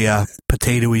more of a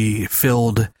potato-y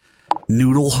filled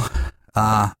noodle.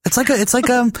 It's like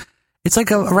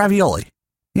a ravioli.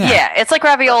 Yeah, it's like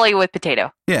ravioli with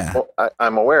potato. Yeah. Well,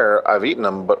 I'm aware. I've eaten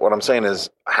them, but what I'm saying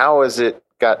is, how is it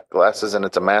got glasses and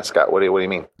it's a mascot? What do you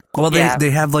mean? Well,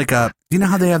 they have like you know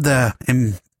how they have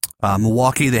in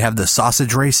Milwaukee, they have the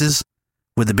sausage races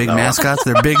with the big mascots?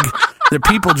 They're big. They're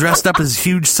people dressed up as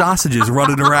huge sausages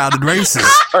running around in races.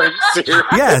 Are you serious?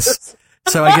 Yes.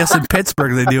 So I guess in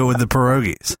Pittsburgh they do it with the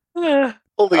pierogies.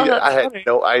 I had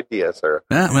no idea, sir.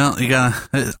 Yeah, well,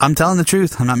 I'm telling the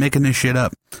truth. I'm not making this shit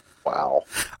up. Wow.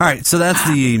 All right, so that's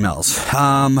the emails.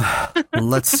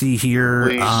 Let's see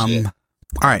here. All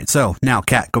right, so now,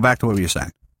 Kat, go back to what you were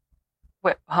saying.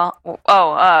 Wait, huh?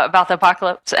 About the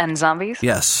apocalypse and zombies?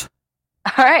 Yes.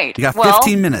 All right. You got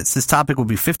 15 minutes. This topic will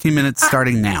be 15 minutes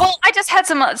starting now. Well, I just had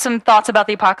some thoughts about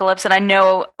the apocalypse, and I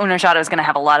know Unoshato is going to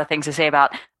have a lot of things to say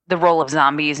about the role of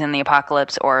zombies in the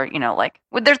apocalypse, or,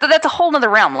 that's a whole other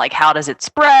realm. Like, how does it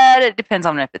spread? It depends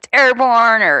on if it's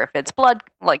airborne or if it's blood,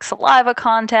 like saliva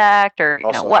contact, or,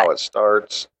 also what. How it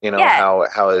starts,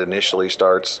 how it initially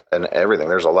starts and everything.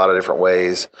 There's a lot of different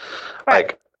ways,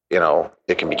 right.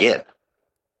 it can begin.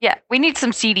 Yeah, we need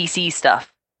some CDC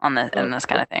stuff on this and this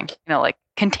kind of thing? You know, like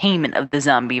containment of the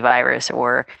zombie virus,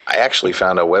 or I actually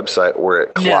found a website where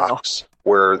it clocks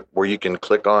where you can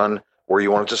click on where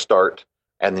you want it to start,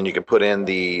 and then you can put in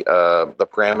the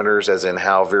parameters, as in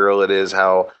how virile it is,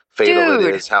 how fatal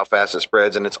it is, how fast it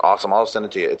spreads, and it's awesome. I'll send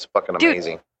it to you. It's fucking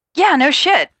amazing. Yeah, no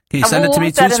shit. Can you send it to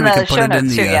me too, so we can put it in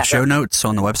the show notes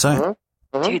on the website?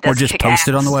 Dude, or just post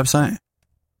it on the website?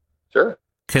 Sure.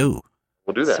 Cool.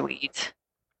 We'll do that. Sweet.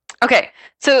 Okay,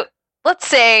 so let's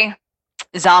say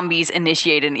zombies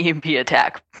initiate an EMP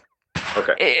attack.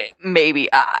 Okay. Maybe.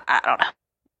 I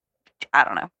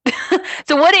don't know.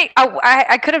 So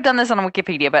I could have done this on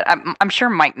Wikipedia, but I'm sure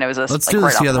Mike knows this. Let's do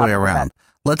this the other way around.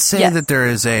 Let's say that there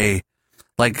is a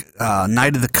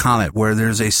Night of the Comet, where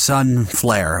there's a sun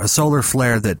flare, a solar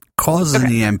flare that causes an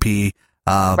EMP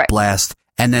blast,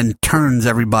 and then turns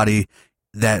everybody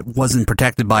that wasn't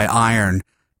protected by iron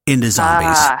into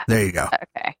zombies. There you go.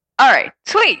 Okay. All right.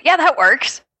 Sweet. Yeah, that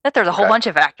works. There's a whole bunch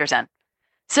of factors in.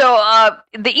 So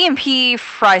the EMP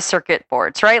fries circuit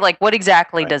boards, right? Like, what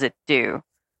exactly does it do?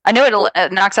 I know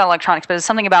it knocks out electronics, but it's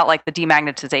something about like the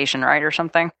demagnetization, right, or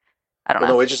something? I don't know.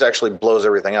 No, it just actually blows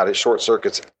everything out. It short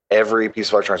circuits every piece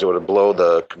of electronics. It would blow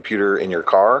the computer in your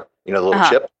car, the little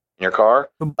chip in your car.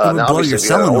 It would blow your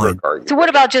solenoid. So what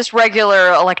about just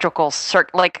regular electrical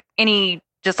circuit, like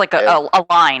just like a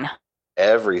line?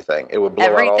 Everything. It would blow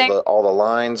out all the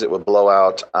lines. It would blow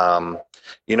out, the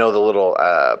little,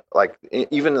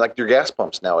 even like your gas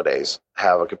pumps nowadays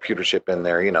have a computer chip in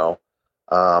there,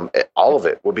 all of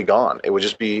it would be gone. It would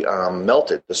just be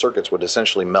melted. The circuits would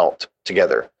essentially melt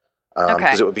together.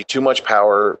 Because it would be too much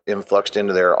power influxed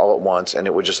into there all at once, and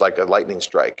it would just like a lightning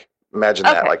strike. Imagine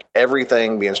that, like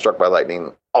everything being struck by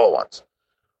lightning all at once.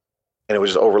 And it would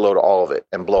just overload all of it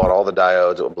and blow out all the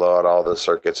diodes. It would blow out all the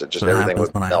circuits. Everything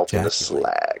would melt into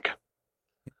slag.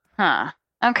 Huh.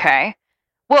 Okay.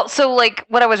 Well, so like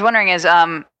what I was wondering is,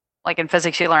 like in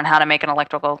physics, you learn how to make an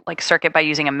electrical circuit by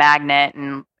using a magnet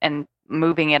and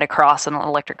moving it across an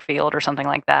electric field or something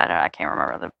like that. I can't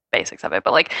remember the basics of it,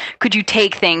 but like, could you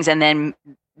take things and then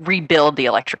rebuild the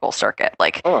electrical circuit?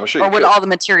 Like, I'm sure or would all the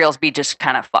materials be just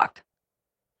kind of fucked?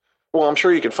 Well, I'm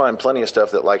sure you could find plenty of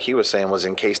stuff that, like he was saying, was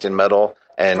encased in metal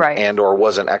and or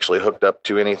wasn't actually hooked up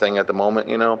to anything at the moment,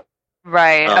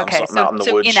 Right. Okay.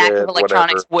 So inactive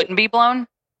electronics wouldn't be blown?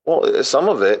 Well, some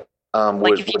of it.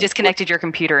 If you disconnected your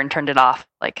computer and turned it off,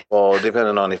 like. Well,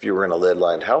 depending on if you were in a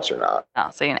lead-lined house or not. Oh,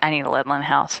 so I need a lead-lined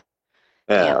house.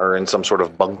 Yeah, or in some sort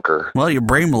of bunker. Well, your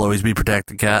brain will always be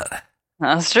protected, Kat.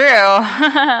 That's true.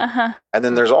 And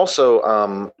then there's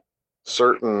also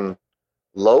certain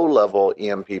low-level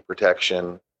EMP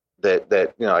protection that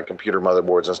like computer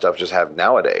motherboards and stuff just have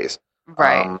nowadays.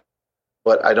 Right.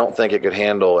 But I don't think it could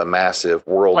handle a massive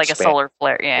world like a solar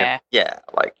flare. Yeah. Yeah,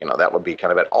 like that would be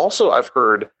kind of bad. Also, I've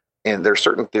heard, and there's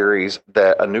certain theories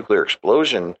that a nuclear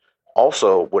explosion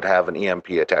also would have an EMP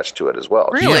attached to it as well.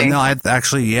 Really?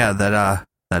 Yeah, no,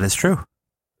 that is true.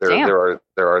 There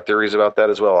are theories about that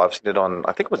as well. I've seen it on,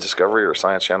 I think it was Discovery or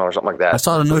Science Channel or something like that. I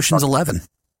saw it on Ocean's 11.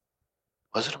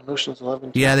 Was it on Ocean's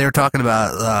 11? Yeah, they were talking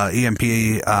about EMP,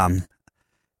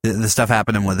 the stuff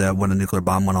happening when a nuclear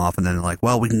bomb went off, and then like,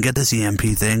 well, we can get this EMP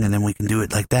thing, and then we can do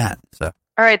it like that. So.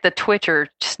 All right, the Twitch or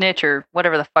Snitch or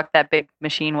whatever the fuck that big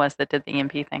machine was that did the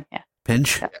EMP thing. Yeah.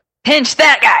 Pinch? Pinch,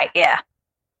 that guy. Yeah.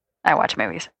 I watch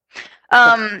movies.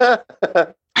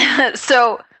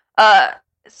 So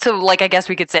like, I guess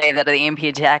we could say that the EMP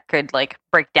attack could like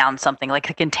break down something like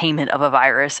the containment of a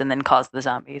virus and then cause the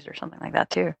zombies or something like that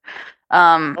too.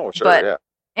 Sure, but,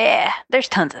 yeah, there's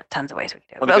tons of ways we can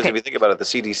do it. Well, because if you think about it, the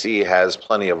CDC has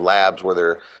plenty of labs where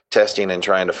they're testing and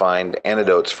trying to find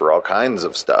antidotes for all kinds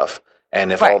of stuff.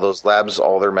 And if all those labs,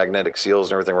 all their magnetic seals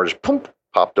and everything were just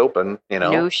popped open,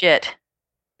 No shit.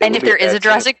 And if there is a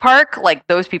Jurassic Park, like,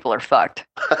 those people are fucked.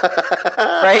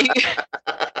 Right?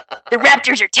 The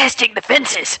raptors are testing the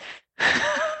fences.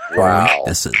 Wow.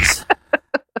 This is.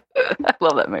 I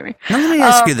love that movie. Now, let me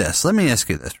ask you this.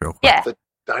 Real quick. Yeah. The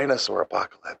dinosaur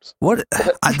apocalypse. What?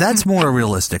 That's more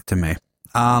realistic to me.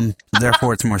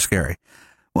 Therefore, it's more scary.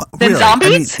 Well, Than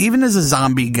zombies? I mean, even as a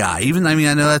zombie guy, I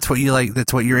know that's what you like,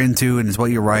 that's what you're into, and it's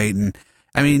what you write, and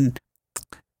I mean,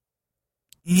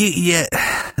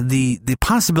 the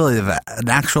possibility of an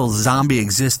actual zombie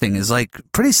existing is like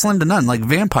pretty slim to none. Like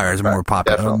vampires are more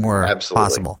popular, more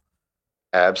possible.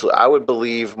 Absolutely, I would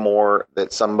believe more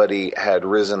that somebody had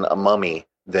risen a mummy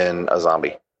than a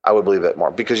zombie. I would believe that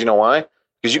more because you know why?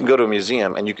 Because you can go to a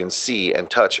museum and you can see and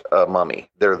touch a mummy.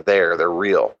 They're there. They're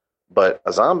real. But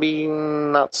a zombie,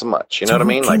 not so much. You know what I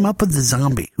mean? Who came up with the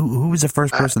zombie? Who was the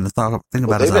first person to think about a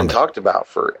zombie? They've been talked about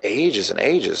for ages and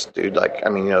ages, dude. Like,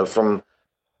 from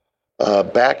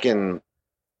back in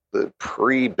the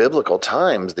pre-biblical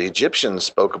times, the Egyptians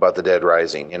spoke about the dead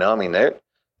rising. You know, I mean,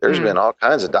 there's been all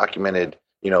kinds of documented,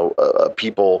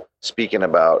 people speaking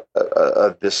about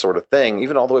this sort of thing,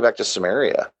 even all the way back to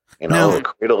Samaria. You know, the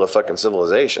cradle of fucking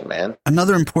civilization, man.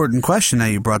 Another important question now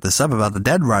you brought this up about the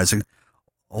dead rising.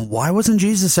 Why wasn't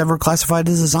Jesus ever classified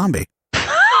as a zombie?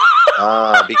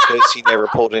 Because he never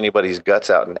pulled anybody's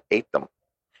guts out and ate them.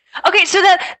 Okay, so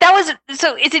that was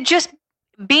so. Is it just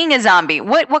being a zombie?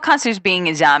 What constitutes being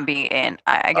a zombie in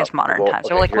I guess modern times?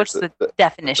 So like, what's the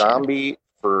definition? Zombie,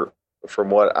 from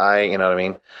what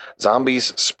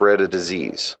zombies spread a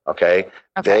disease. Okay,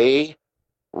 they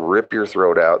rip your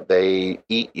throat out. They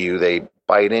eat you. They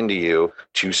bite into you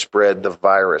to spread the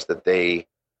virus that they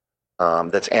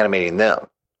that's animating them.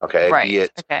 Okay,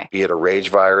 right. Be it a rage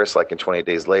virus like in 28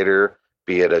 Days Later,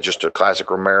 be it just a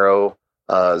classic Romero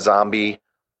zombie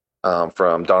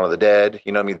from Dawn of the Dead.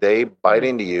 You know what I mean? They bite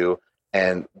into you,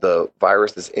 and the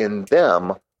virus that's in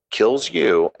them kills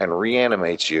you and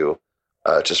reanimates you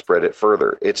to spread it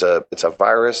further. It's a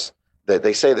virus that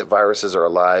they say that viruses are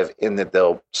alive in that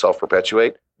they'll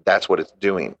self-perpetuate. That's what it's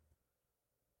doing.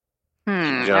 You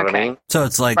know what I mean? So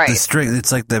it's like the string.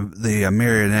 It's like the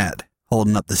marionette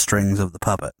holding up the strings of the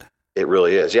puppet. It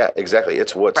really is. Yeah, exactly.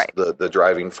 It's what's the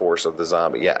driving force of the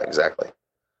zombie. Yeah, exactly.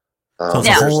 So it's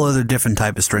a whole other different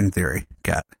type of string theory.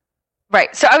 Got it.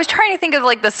 Right. So I was trying to think of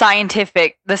like the science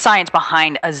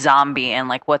behind a zombie and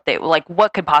like what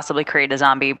could possibly create a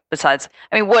zombie besides,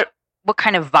 what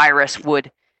kind of virus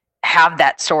would have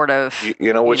that sort of,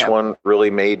 you know which one really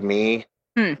made me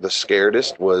the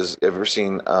scaredest was, ever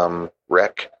seen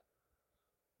Wreck?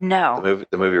 No.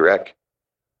 The movie Wreck?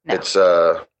 No. It's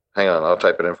hang on, I'll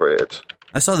type it in for you.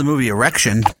 I saw the movie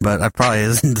Erection, but that probably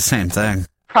isn't the same thing.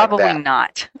 Probably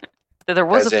not. There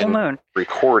was a full moon.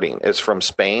 Recording. It's from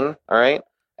Spain, all right?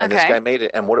 And this guy made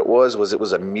it, and what it was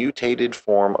a mutated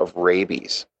form of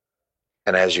rabies.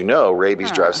 And as you know,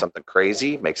 rabies drives something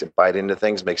crazy, makes it bite into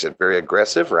things, makes it very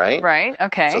aggressive, right? Right,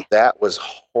 okay. So that was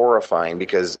horrifying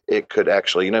because it could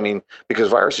actually, because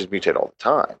viruses mutate all the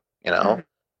time,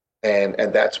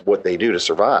 and that's what they do to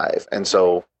survive. And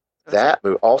so that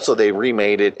movie, also they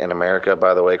remade it in America,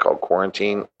 by the way, called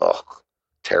Quarantine. Ugh,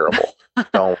 terrible.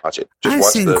 Don't watch it. I've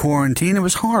seen Quarantine. It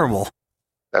was horrible.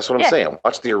 That's what I'm saying.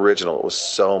 Watch the original. It was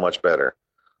so much better.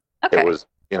 Okay. It was,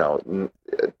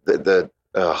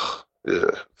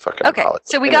 fucking. Okay,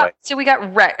 so we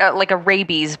got like a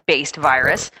rabies based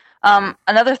virus.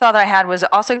 Another thought I had was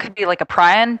also could be like a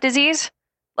prion disease.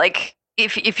 Like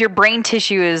if your brain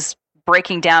tissue is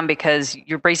breaking down because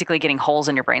you're basically getting holes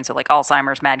in your brain. So like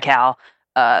Alzheimer's, mad cow.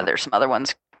 There's some other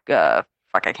ones. I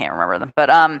can't remember them.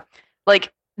 But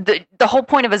like the whole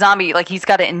point of a zombie, like he's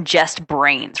got to ingest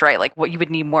brains, right? Like what you would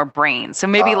need more brains. So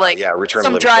maybe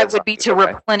some drive would be to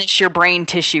replenish your brain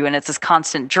tissue, and it's this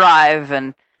constant drive.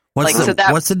 And what's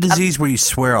the disease where you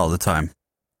swear all the time?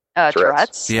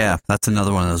 Tourette's. Yeah, that's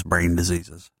another one of those brain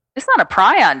diseases. It's not a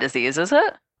prion disease, is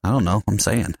it? I don't know. I'm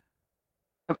saying.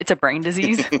 It's a brain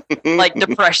disease. Like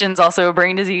depression's also a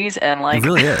brain disease, and like it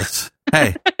really is.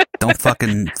 Hey, don't fuck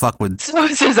with. So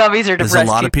zombies are depressed. There's a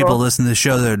lot of people listening to the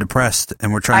show that are depressed,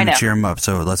 and we're trying to cheer them up.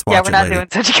 So let's watch it. Yeah, we're not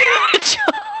doing such a good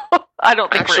job. I don't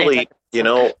think actually.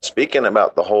 Speaking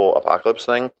about the whole apocalypse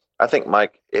thing, I think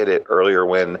Mike hit it earlier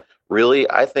when really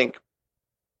I think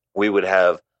we would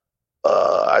have.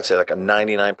 I'd say like a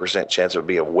 99% chance it would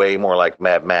be a way more like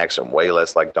Mad Max and way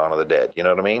less like Dawn of the Dead. You know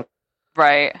what I mean?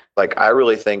 Right. Like, I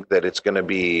really think that it's going to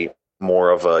be more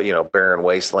of a, barren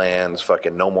wastelands,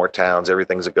 fucking no more towns.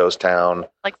 Everything's a ghost town.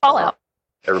 Like Fallout.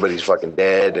 Everybody's fucking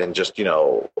dead and just,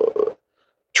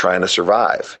 trying to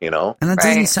survive, And it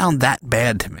doesn't sound that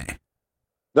bad to me.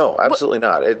 No, absolutely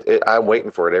not. I'm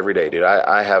waiting for it every day, dude.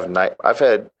 I've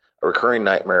had a recurring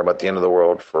nightmare about the end of the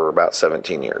world for about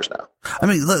 17 years now. I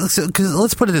mean, let's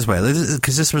put it this way,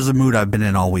 because this was the mood I've been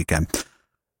in all weekend.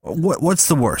 What's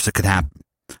the worst that could happen?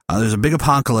 There's a big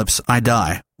apocalypse, I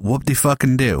die.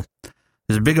 Whoop-de-fucking-do.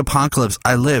 There's a big apocalypse,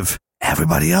 I live.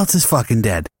 Everybody else is fucking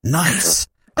dead. Nice.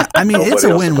 I mean, it's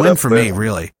a win-win for me,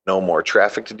 really. No more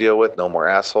traffic to deal with, no more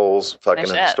assholes fucking in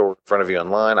the store in front of you in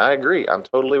line. I agree. I'm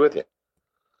totally with you.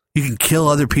 You can kill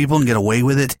other people and get away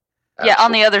with it. Yeah,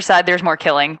 on the other side, there's more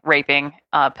killing, raping,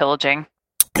 pillaging.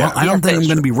 Well, I don't think I'm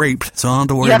going to be raped, so I don't have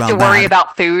to worry about that. You have to worry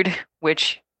about food,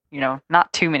 which...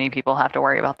 not too many people have to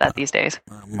worry about that these days.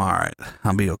 I'm all right.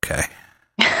 I'll be okay.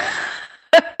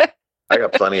 I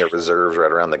got plenty of reserves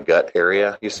right around the gut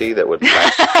area, you see, that would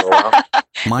last for a while.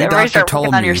 My doctor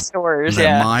told me your stores,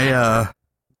 that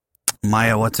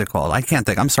my what's it called? I can't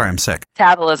think. I'm sorry, I'm sick.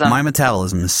 Metabolism. My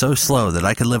metabolism is so slow that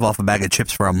I could live off a bag of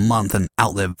chips for a month and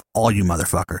outlive all you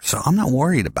motherfuckers. So I'm not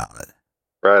worried about it.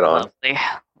 Right on.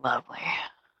 Lovely.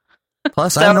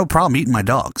 Plus, I have no problem eating my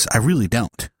dogs. I really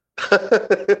don't.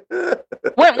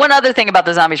 One other thing about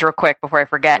the zombies real quick before I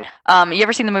forget. You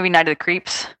ever seen the movie Night of the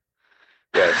Creeps?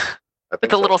 Yes. With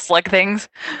the little slick things?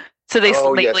 So they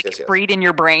breed in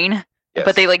your brain,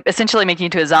 but they like essentially make you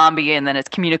into a zombie, and then it's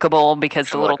communicable because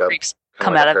the little creeps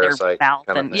come out of their mouth.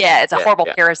 And it's a horrible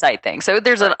parasite thing. So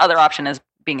there's another option as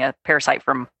being a parasite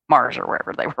from Mars or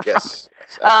wherever they were from. Yes,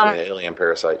 an alien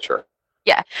parasite, sure.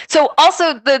 Yeah. So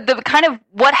also the kind of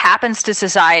what happens to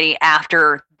society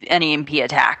after an EMP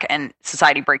attack and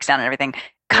society breaks down and everything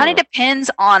kind of depends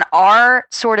on our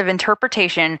sort of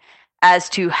interpretation as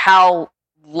to how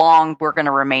long we're going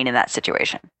to remain in that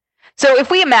situation. So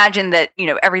if we imagine that,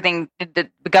 everything, the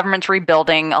government's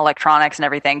rebuilding electronics and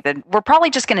everything, then we're probably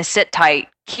just going to sit tight,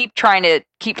 keep trying to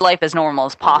keep life as normal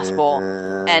as possible,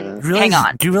 and hang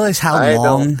on. Do you realize how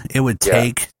long it would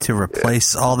take to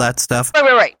replace all that stuff?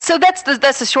 Right. So that's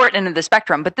the short end of the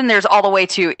spectrum. But then there's all the way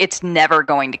to it's never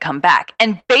going to come back.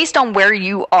 And based on where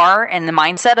you are and the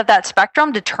mindset of that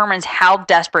spectrum determines how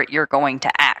desperate you're going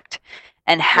to act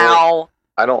and how... Well,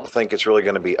 I don't think it's really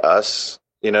going to be us.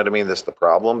 You know what I mean? That's the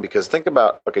problem. Because just think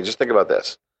about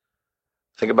this.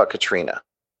 Think about Katrina.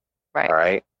 Right. All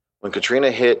right. When Katrina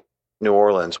hit New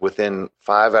Orleans, within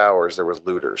 5 hours, there was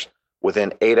looters.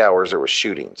 Within 8 hours, there was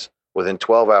shootings. Within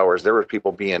 12 hours, there were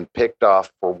people being picked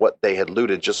off for what they had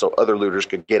looted just so other looters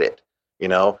could get it.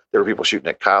 There were people shooting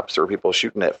at cops. There were people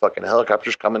shooting at fucking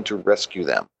helicopters coming to rescue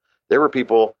them. There were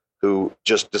people who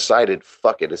just decided,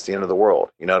 fuck it, it's the end of the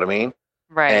world. You know what I mean?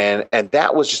 Right. And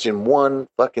that was just in one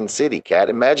fucking city, Kat.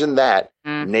 Imagine that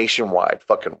nationwide,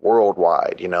 fucking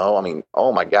worldwide, I mean,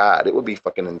 oh my God, it would be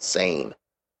fucking insane.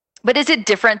 But is it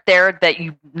different there that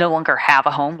you no longer have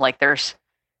a home? Like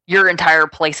your entire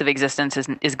place of existence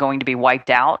is going to be wiped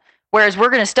out. Whereas we're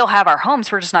going to still have our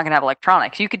homes. We're just not going to have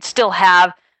electronics. You could still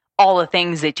have all the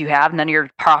things that you have. None of your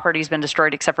property's been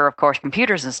destroyed except for, of course,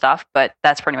 computers and stuff. But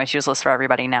that's pretty much useless for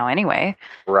everybody now anyway.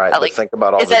 Right. But think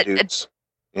about all the dudes.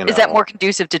 Is that more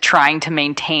conducive to trying to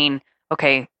maintain,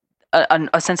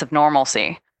 a sense of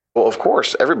normalcy? Well, of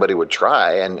course, everybody would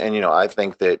try. And I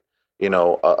think that, a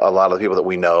lot of the people that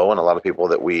we know and a lot of people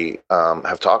that we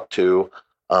have talked to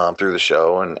through the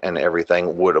show and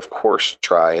everything would, of course,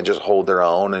 try and just hold their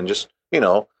own and just,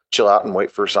 chill out and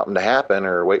wait for something to happen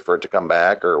or wait for it to come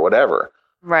back or whatever.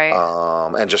 Right.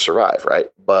 And just survive,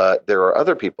 right? But there are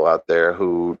other people out there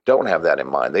who don't have that in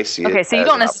mind. They see it. Okay, so you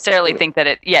don't necessarily think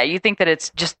that you think that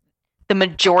it's just the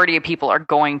majority of people are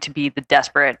going to be the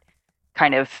desperate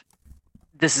kind of,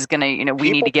 this is going to,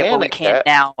 we need to get what we can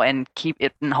now and keep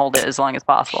it and hold it as long as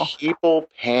possible. People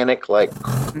panic like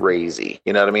crazy.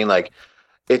 You know what I mean? Like,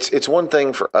 it's one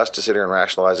thing for us to sit here and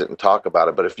rationalize it and talk about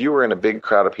it, but if you were in a big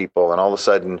crowd of people and all of a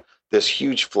sudden this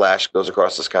huge flash goes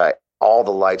across the sky, all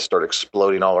the lights start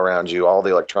exploding all around you. All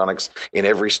the electronics in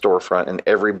every storefront, in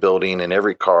every building, in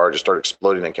every car just start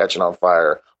exploding and catching on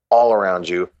fire all around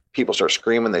you. People start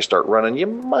screaming. They start running. You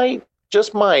might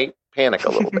panic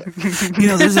a little bit.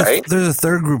 There's a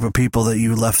third group of people that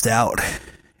you left out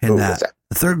in that.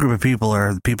 The third group of people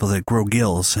are the people that grow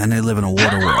gills and they live in a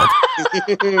water world.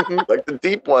 Like the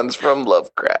deep ones from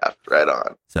Lovecraft. Right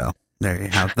on. So there you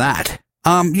have that.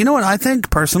 You know what I think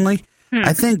personally?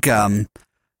 I think,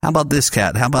 how about this,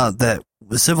 Kat? How about that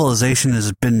civilization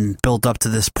has been built up to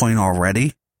this point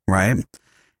already, right?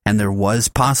 And there was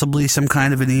possibly some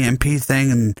kind of an EMP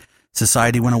thing, and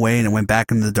society went away and it went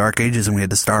back into the Dark Ages and we had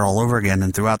to start all over again.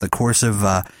 And throughout the course of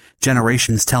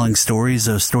generations telling stories,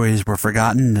 those stories were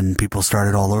forgotten and people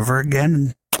started all over again.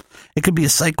 And it could be a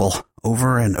cycle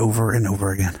over and over and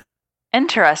over again.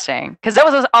 Interesting. Because that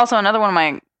was also another one of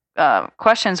my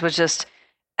questions was just,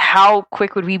 how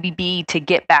quick would we be to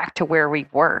get back to where we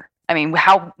were? I mean,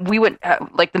 how we would,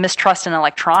 like the mistrust in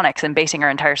electronics and basing our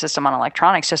entire system on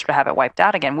electronics just to have it wiped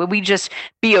out again. Would we just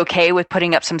be okay with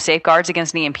putting up some safeguards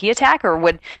against an EMP attack, or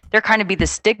would there kind of be the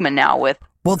stigma now with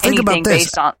anything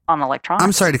based on electronics?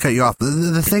 I'm sorry to cut you off.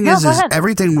 The thing is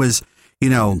everything was,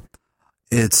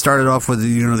 it started off with,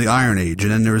 the Iron Age,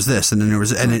 and then there was this, and then there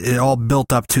was, and it all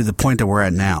built up to the point that we're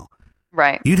at now.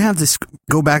 Right. You'd have to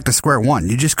go back to square one.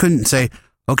 You just couldn't say,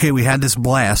 okay, we had this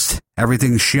blast,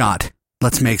 everything's shot,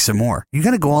 let's make some more. You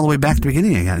got to go all the way back to the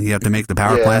beginning again. You have to make the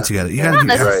power plants. You got not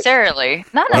necessarily.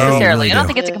 Not necessarily. I don't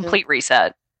think it's a complete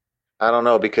reset. I don't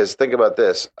know, because think about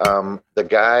this. The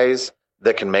guys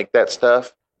that can make that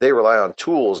stuff, they rely on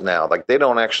tools now. Like, they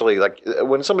don't actually, like,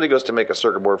 when somebody goes to make a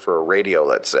circuit board for a radio,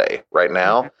 let's say, right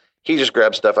now, he just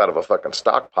grabs stuff out of a fucking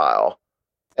stockpile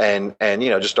and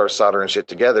just start soldering shit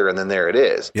together, and then there it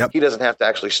is. Yep. He doesn't have to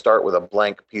actually start with a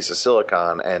blank piece of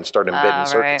silicon and start embedding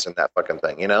circuits in that fucking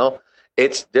thing,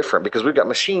 it's different because we've got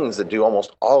machines that do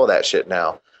almost all of that shit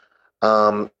now.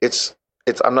 It's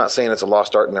I'm not saying it's a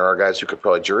lost art and there are guys who could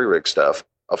probably jury rig stuff,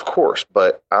 of course,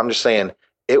 but I'm just saying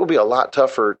it would be a lot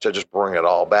tougher to just bring it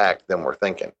all back than we're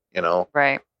thinking,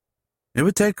 Right. It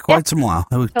would take quite some while.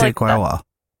 It would take quite a while.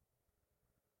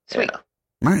 Sweet. Yeah.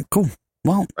 All right, cool.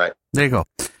 Well, Right. There you go.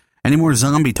 Any more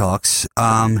zombie talks?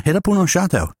 Hit up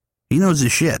Unoshato. He knows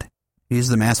his shit. He's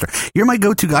the master. You're my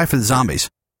go-to guy for the zombies.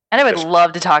 And I would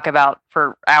love to talk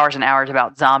for hours and hours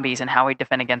about zombies and how we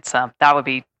defend against them. That would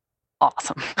be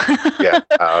awesome. Yeah,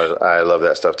 I love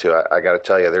that stuff too. I got to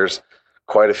tell you, there's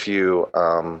quite a few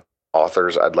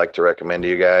authors I'd like to recommend to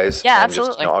you guys. Yeah, and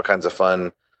absolutely. Just, all kinds of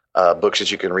fun books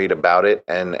that you can read about it,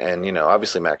 and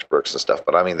obviously Max Brooks and stuff.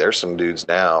 But I mean, there's some dudes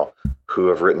now who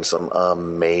have written some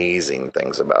amazing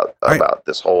things about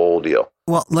this whole deal.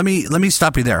 Well, let me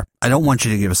stop you there. I don't want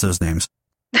you to give us those names.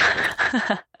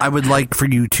 I would like for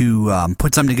you to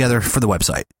put something together for the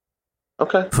website.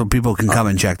 Okay. So people can come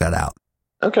and check that out.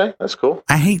 Okay, that's cool.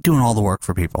 I hate doing all the work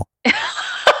for people. You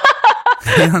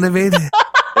know what I mean?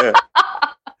 Yeah.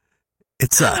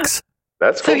 It sucks.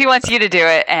 That's cool. So he wants you to do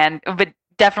it, but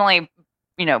definitely,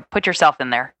 put yourself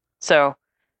in there. So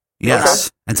yes,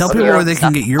 Okay. and tell people where they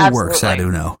can get your works at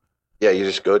Uno. Yeah, you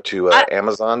just go to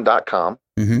Amazon.com,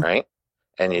 right?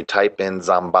 And you type in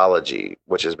Zombology,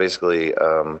 which is basically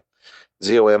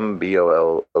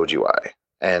Zombologyi.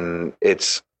 And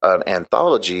it's an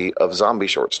anthology of zombie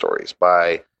short stories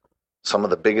by some of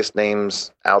the biggest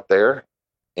names out there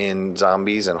in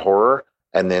zombies and horror,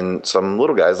 and then some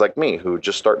little guys like me who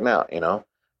just starting out,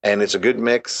 And it's a good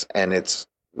mix, and it's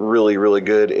really, really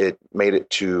good. It made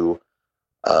it to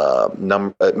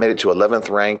 11th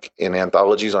rank in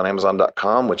anthologies on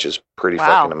Amazon.com, which is pretty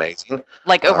fucking amazing.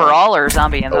 Like overall or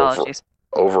zombie anthologies?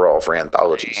 Overall for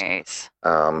anthologies. Nice.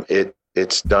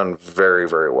 It's done very,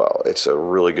 very well. It's a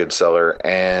really good seller,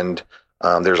 and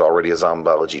there's already a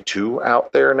Zombology 2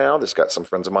 out there now that's got some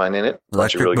friends of mine in it. A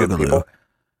bunch of really good people.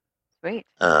 Sweet.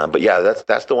 But yeah,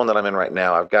 that's the one that I'm in right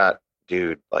now. I've got,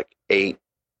 like 8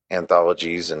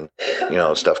 anthologies and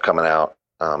stuff coming out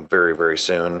very, very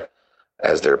soon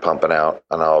as they're pumping out,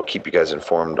 and I'll keep you guys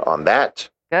informed on that.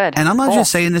 Good. And I'm not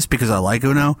just saying this because I like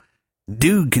Uno.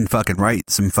 Dude can fucking write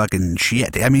some fucking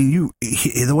shit. I mean,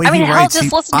 the way he writes.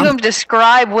 Just listen to him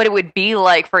describe what it would be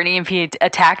like for an EMP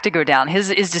attack to go down. His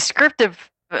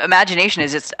descriptive imagination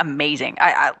is just amazing.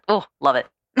 I love it.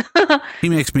 He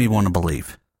makes me want to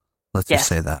believe. Let's just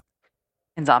say that.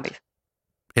 In zombies.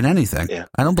 In anything. Yeah.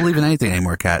 I don't believe in anything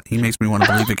anymore, Kat. He makes me want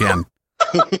to believe again.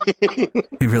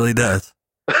 He really does.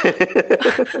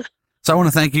 So I want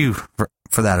to thank you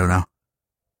for that, Uno.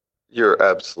 You're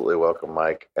absolutely welcome,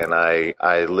 Mike. And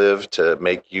I live to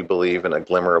make you believe in a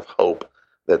glimmer of hope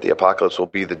that the apocalypse will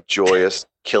be the joyous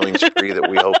killing spree that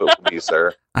we hope it will be,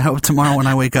 sir. I hope tomorrow when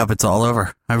I wake up, it's all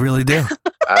over. I really do.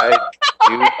 I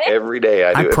do every day.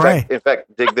 I do. I pray. In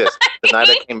fact, dig this. The night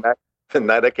I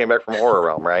came back from Horror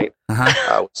Realm, right? Uh-huh.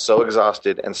 I was so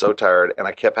exhausted and so tired, and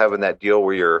I kept having that deal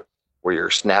where you're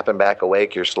snapping back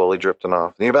awake, you're slowly drifting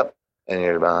off.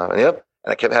 And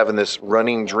I kept having this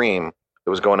running dream that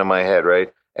was going in my head,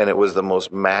 right? And it was the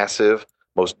most massive,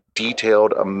 most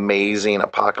detailed, amazing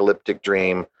apocalyptic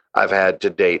dream I've had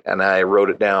to date. And I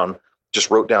wrote down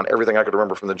everything I could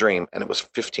remember from the dream, and it was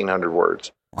 1,500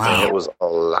 words. Wow. And it was a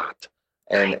lot.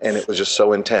 And it was just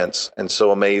so intense and so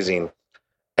amazing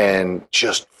and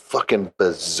just fucking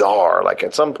bizarre. Like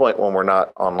at some point when we're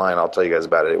not online, I'll tell you guys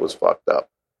about it. It was fucked up.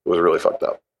 It was really fucked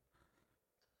up.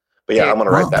 But yeah, I'm going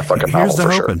to write that fucking novel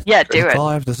for sure. Yeah, do it. That's all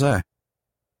I have to say.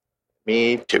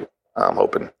 Me too. I'm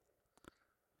hoping.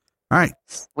 All right.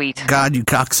 Sweet. God, you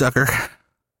cocksucker.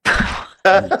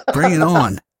 Bring it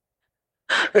on.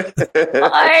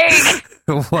 Mike!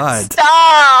 What?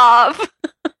 Stop!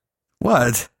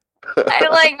 What? I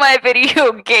like my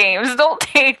video games. Don't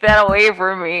take that away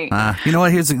from me. You know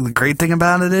what? Here's the great thing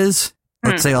about it is,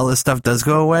 let's say all this stuff does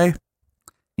go away.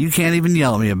 You can't even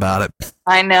yell at me about it.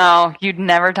 I know. You'd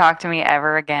never talk to me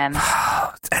ever again.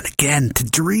 And again, to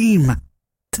dream.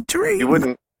 You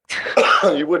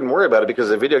wouldn't worry about it because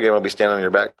the video game will be standing on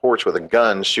your back porch with a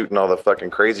gun shooting all the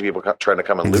fucking crazy people trying to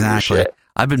come and loot your shit.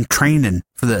 I've been training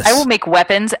for this. I will make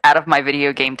weapons out of my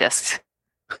video game discs.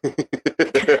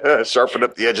 Sharpen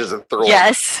up the edges and throw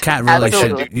Yes. Cat really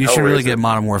should really get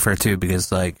Modern Warfare 2 because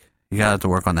you gotta have to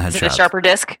work on the headshots. Is it a sharper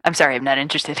disc? I'm sorry, I'm not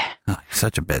interested. Oh, you're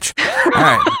such a bitch. All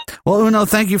right. Well, Uno,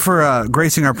 thank you for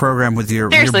gracing our program with your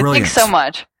Seriously, brilliance. thanks so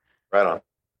much. Right on.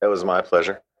 It was my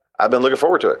pleasure. I've been looking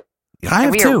forward to it. I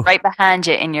have we too. are right behind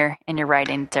you in your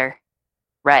writing, sir.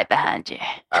 right behind you.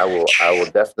 I will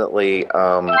definitely,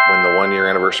 when the 1 year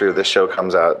anniversary of this show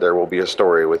comes out, there will be a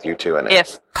story with you two in it.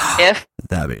 If.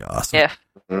 That'd be awesome. If.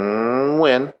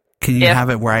 When? Can you have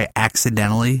it where I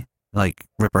accidentally, like,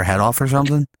 rip her head off or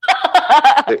something?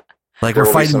 Like, we're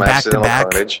fighting back to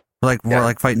back. We're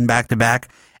like fighting back to back,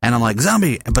 and I'm like,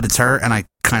 zombie, but it's her, and I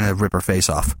kind of rip her face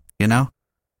off, you know?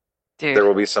 Dude. There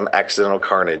will be some accidental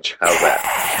carnage. How's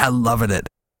that? I'm loving it.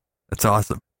 That's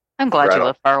awesome. I'm glad you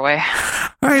live far away.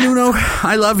 All right, Uno,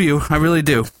 I love you. I really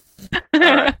do. All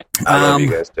right. I love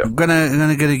you guys too. I'm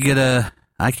gonna get a.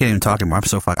 I can't even talk anymore. I'm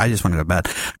so fucked. I just want to go to bed.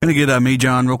 I'm gonna get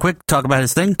MAJA on real quick, talk about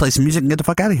his thing, play some music, and get the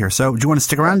fuck out of here. So, do you want to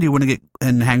stick around? Do you want to get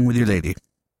and hang with your lady?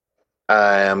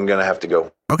 I am gonna have to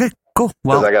go. Okay, cool.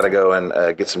 Well, because I gotta go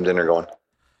and get some dinner going.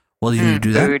 Well, you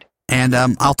do that, food. And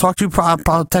I'll talk to you.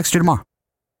 I'll text you tomorrow.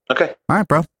 Okay. All right,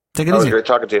 bro. Take it easy. It was great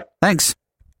talking to you. Thanks.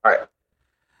 All right.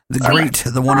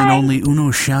 The one and only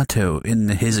Unoshato in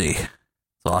the hizzy. It's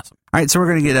awesome. All right, so we're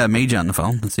going to get MAJA on the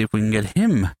phone. Let's see if we can get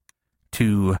him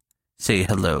to say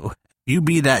hello. You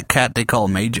be that cat they call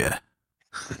MAJA.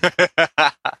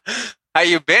 How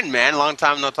you been, man? Long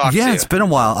time no talk to you. Yeah, it's been a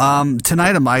while.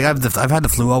 Tonight I've had the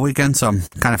flu all weekend, so I'm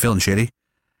kind of feeling shitty.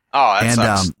 Oh, that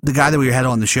sucks. The guy that we had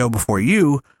on the show before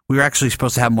you, we were actually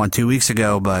supposed to have him on 2 weeks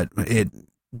ago, but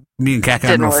me and Kat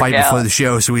got into a fight before the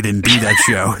show, so we didn't do that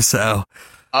show. So.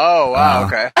 Oh wow,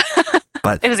 okay.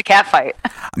 But it was a cat fight.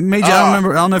 MAJA, I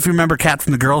don't know if you remember Kat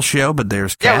from the girls show, but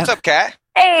there's Kat. Yeah, what's up, Kat?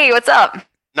 Hey, what's up?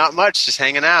 Not much, just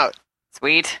hanging out.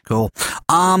 Sweet. Cool.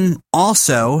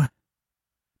 Also,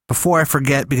 before I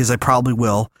forget, because I probably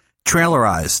will,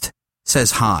 Trailerized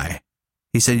says hi.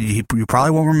 He said you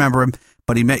probably won't remember him,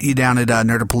 but he met you down at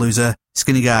Nerdapalooza.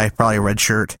 Skinny guy, probably a red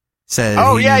shirt. Said,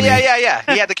 oh yeah.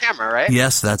 He had the camera, right?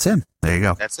 Yes, that's him. There you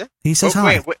go. That's it. He says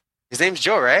hi. Wait. His name's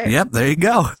Joe, right? Yep, there you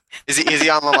go. Is he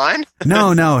on the line?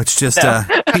 No, it's just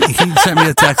he sent me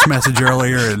a text message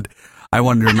earlier, and I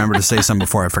wanted to remember to say something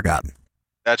before I forgot.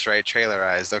 That's right,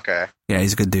 Trailerized. Okay. Yeah,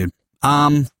 he's a good dude.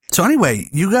 So anyway,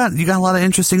 you got a lot of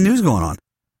interesting news going on.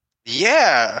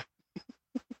 Yeah.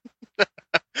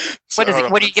 What is it?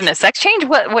 What are you getting a sex change?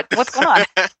 What's going on?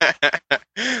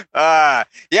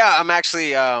 Yeah, I'm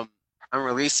actually I'm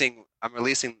releasing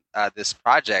this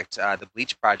project, the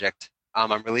Bleach project.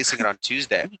 I'm releasing it on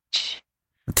Tuesday.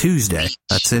 Tuesday.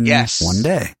 That's in 1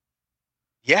 day.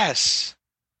 Yes.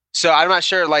 So I'm not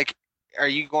sure. Like, are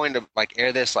you going to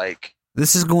air this?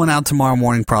 This is going out tomorrow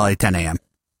morning, probably 10 a.m.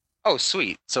 Oh,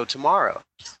 sweet. So tomorrow.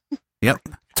 Yep.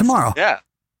 Tomorrow. Yeah.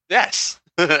 Yes.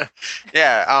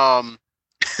 Yeah.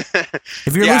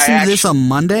 If you're listening to this on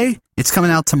Monday, it's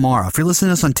coming out tomorrow. If you're listening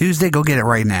to this on Tuesday, go get it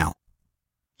right now.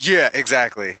 Yeah,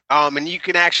 exactly. And you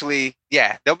can actually,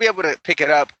 they'll be able to pick it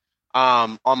up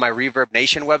on my Reverb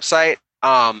Nation website.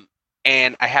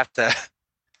 And I have to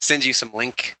send you some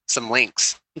links.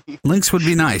 Links would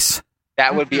be nice.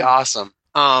 That would be awesome.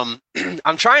 I'm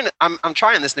trying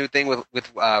this new thing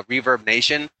with Reverb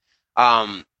Nation.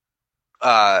 And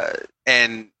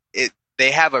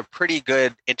they have a pretty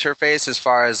good interface as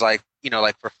far as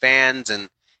for fans and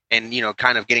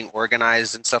kind of getting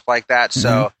organized and stuff like that. Mm-hmm.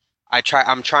 So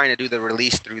I'm trying to do the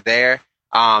release through there,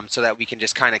 so that we can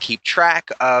just kind of keep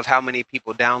track of how many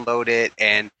people download it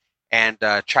and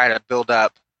try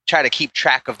to keep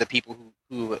track of the people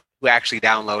who actually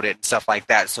download it and stuff like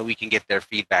that, so we can get their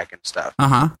feedback and stuff.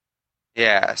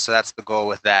 Yeah, so that's the goal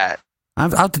with that. I'll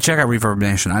have to check out Reverb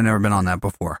Nation. I've never been on that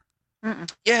before.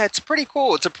 Mm-mm. Yeah, it's pretty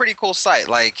cool. It's a pretty cool site.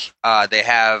 They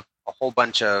have a whole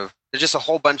bunch of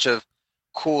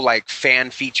cool fan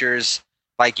features.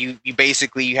 You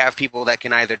basically you have people that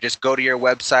can either just go to your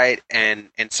website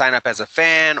and sign up as a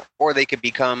fan, or they could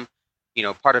become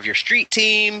part of your street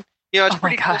team. It's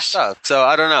pretty cool stuff. So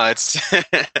I don't know. It's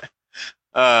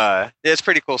it's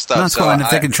pretty cool stuff. That's cool. And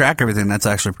if they can track everything, that's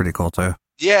actually pretty cool too.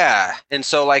 Yeah, and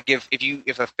so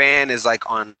if a fan is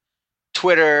on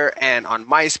Twitter and on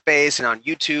MySpace and on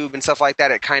YouTube and stuff like that,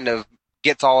 it kind of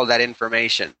gets all of that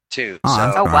information too.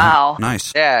 Oh, wow.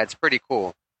 Nice. Yeah, it's pretty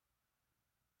cool.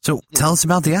 So tell us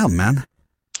about the album, man.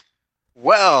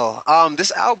 Well,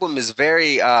 this album is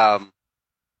very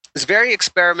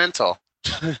experimental.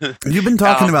 You've been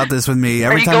talking about this with me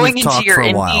every time we've talked for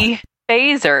a while. Are you going into your indie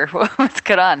phase, or what's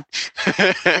going on?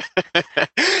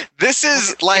 This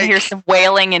is I hear some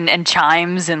wailing and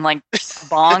chimes and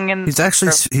bong and. He's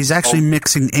actually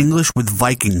mixing English with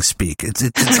Viking speak. It's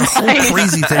a whole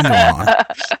crazy thing going on.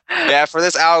 Yeah, for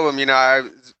this album, I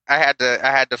had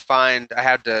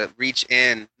to reach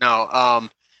in. No,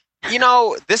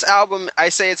 this album, I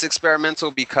say it's experimental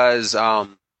because I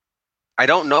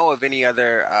don't know of any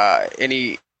other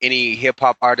any hip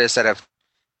hop artists that have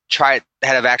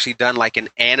actually done an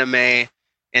anime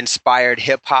inspired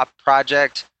hip hop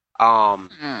project.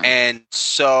 And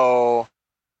so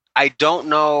I don't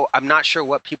know. I'm not sure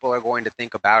what people are going to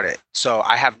think about it. So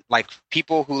I have like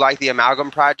people who like the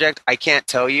Amalgam project. I can't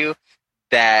tell you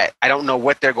that I don't know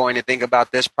what they're going to think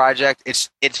about this project. It's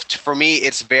for me.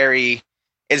 It's very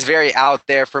out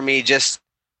there for me just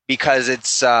because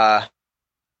it's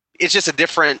just a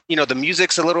different. The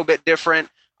music's a little bit different.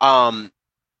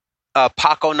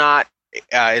 Paco Knot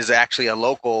is actually a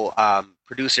local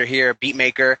producer here, beat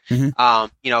maker.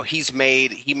 Mm-hmm. He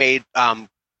made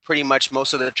pretty much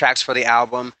most of the tracks for the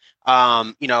album.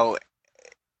 And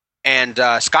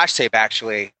Scotch Tape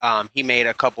actually, he made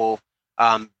a couple.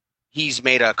 He's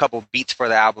made a couple beats for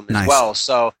the album as well.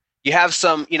 So you have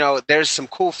some, there's some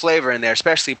cool flavor in there,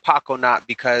 especially Paco Knot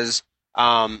because,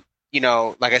 like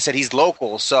I said, he's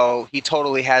local, so he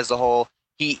totally has the whole.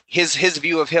 His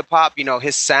view of hip hop,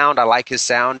 his sound. I like his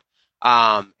sound,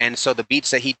 and so the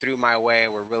beats that he threw my way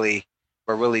were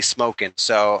really smoking.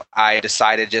 So I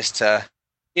decided to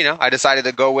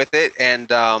go with it,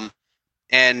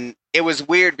 and it was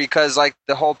weird because like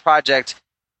the whole project,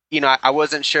 I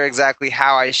wasn't sure exactly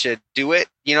how I should do it.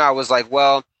 I was like,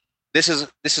 well, this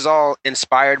is all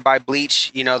inspired by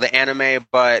Bleach, the anime,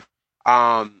 but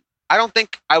I don't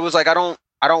think I was like I don't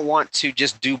want to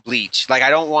just do Bleach. Like I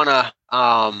don't want to.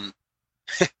 I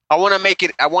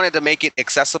wanted to make it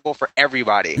accessible for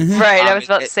everybody. Mm-hmm. Right. I was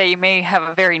about to say you may have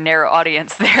a very narrow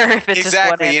audience there if it's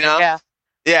exactly, just one.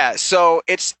 Yeah. So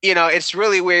it's it's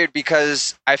really weird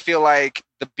because I feel like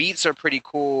the beats are pretty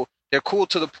cool. They're cool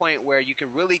to the point where you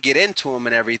can really get into them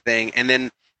and everything. And then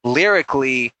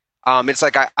lyrically, it's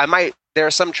like I might. There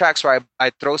are some tracks where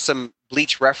I throw some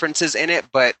Bleach references in it,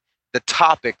 but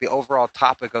the overall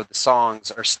topic of the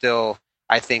songs are still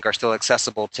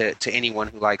accessible to anyone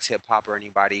who likes hip hop or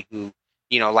anybody who,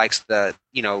 likes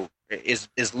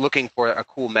is looking for a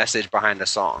cool message behind the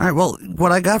song. All right. Well,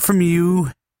 what I got from you,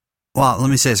 let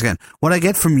me say this again. What I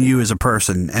get from you as a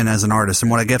person and as an artist,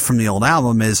 and what I get from the old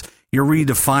album is you're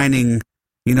redefining,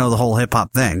 the whole hip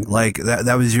hop thing. Like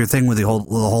that was your thing with the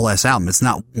whole last album. It's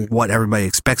not what everybody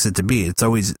expects it to be. It's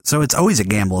always a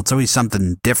gamble. It's always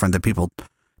something different that people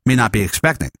may not be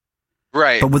expecting.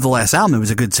 Right. But with the last album, it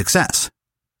was a good success.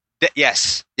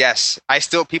 Yes.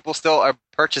 People still are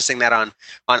purchasing that on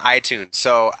iTunes.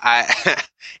 So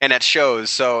and that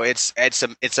shows. So it's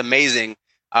amazing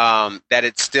that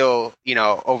it's still,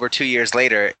 over 2 years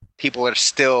later, people are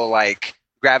still like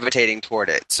gravitating toward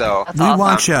it. So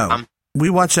we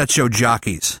watch that show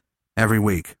Jockeys every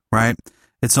week, right?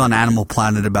 It's on Animal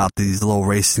Planet about these little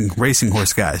racing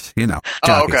horse guys, jockeys.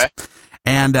 Oh, okay.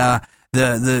 And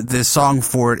the song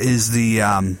for it is the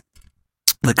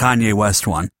Kanye West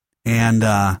one. And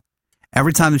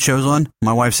every time the show's on,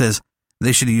 my wife says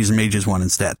they should have used MAJA's one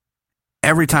instead.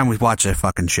 Every time we watch that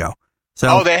fucking show.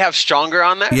 So, they have Stronger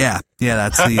on there? Yeah,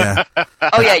 that's the...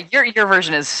 your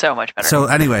version is so much better. So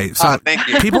anyway, thank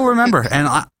you. People remember,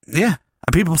 and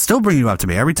people still bring you up to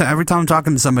me. Every time I'm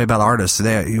talking to somebody about artists,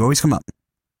 you always come up.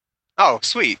 Oh,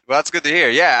 sweet. Well, that's good to hear.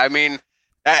 Yeah, I mean,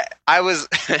 I was...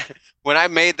 when I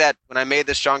made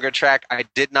the Stronger track, I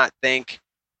did not think...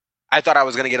 I thought I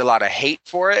was going to get a lot of hate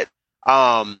for it,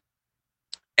 and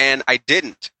I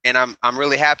didn't, and I'm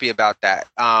really happy about that.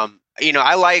 I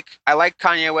like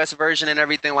Kanye West's version and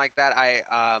everything like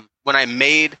that. When I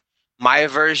made my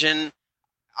version,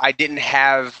 I didn't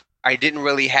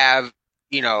really have,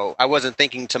 I wasn't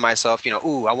thinking to myself,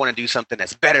 ooh, I want to do something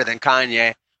that's better than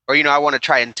Kanye, or I want to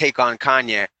try and take on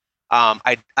Kanye.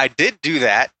 I did do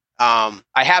that. I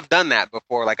have done that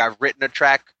before. Like I've written a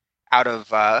track out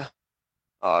of.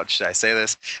 Should I say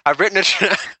this? I've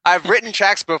written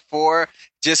tracks before,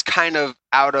 just kind of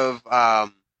out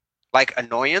of like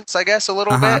annoyance, I guess, a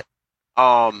little bit.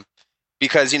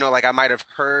 Because like I might have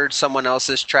heard someone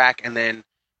else's track and then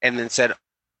said,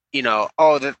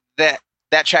 that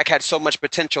track had so much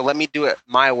potential. Let me do it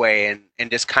my way and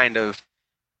just kind of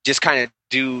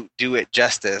do it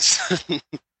justice.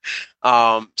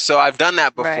 So I've done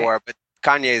that before, right. But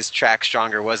Kanye's track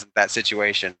Stronger wasn't that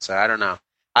situation. So I don't know.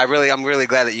 I'm really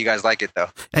glad that you guys like it, though.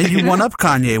 And you won up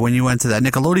Kanye when you went to that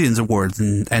Nickelodeon's awards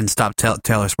and stopped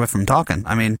Taylor Swift from talking.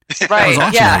 I mean, that was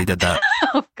awesome that he did that.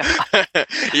 Oh, God.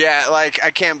 Yeah, like,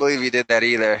 I can't believe he did that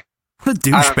either. What a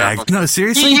douchebag. No,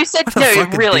 seriously? You said, no,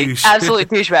 really, douche. absolute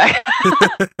douchebag.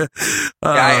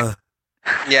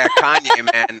 Yeah,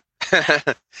 Kanye, man.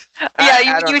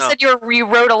 You said you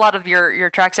wrote a lot of your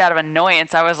tracks out of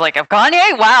annoyance. I was like, of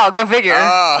Kanye? Wow, go figure.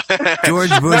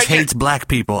 George Bush hates black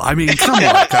people. I mean, come on,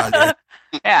 Kanye.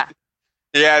 Yeah.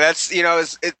 Yeah, that's,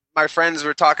 my friends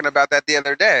were talking about that the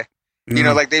other day.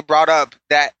 Like they brought up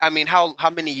that, I mean, how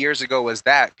many years ago was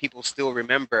that? People still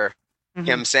remember,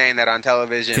 him saying that on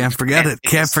television. Can't forget it.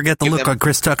 Can't forget the look on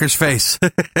Chris Tucker's face.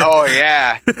 Oh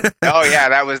yeah,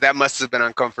 that must have been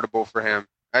uncomfortable for him.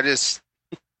 I don't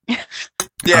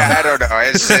know.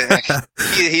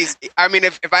 He's. I mean,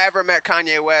 if I ever met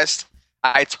Kanye West,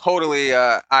 I totally,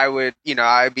 I would,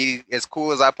 I'd be as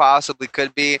cool as I possibly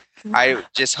could be. I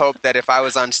just hope that if I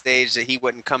was on stage, that he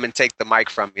wouldn't come and take the mic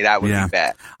from me. That would be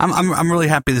bad. I'm really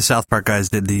happy the South Park guys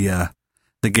did the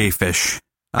gay fish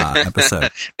episode.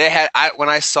 When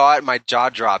I saw it, my jaw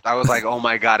dropped. I was like, oh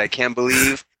my god, I can't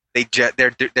believe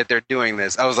they're doing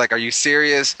this. I was like, are you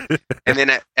serious? And then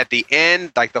at the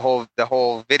end, like the whole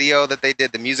video that they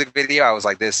did, the music video, I was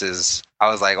like,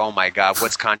 oh my god,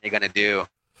 what's Kanye gonna do?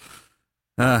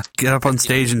 Get up on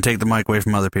stage and take the mic away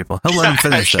from other people. He'll let him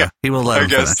finish, though. He will let him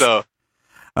finish. I guess so.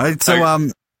 All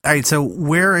right, so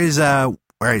where is so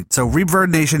Reverb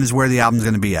Nation is where the album's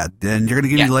going to be at, and you're going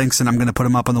to give me links, and I'm going to put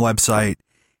them up on the website,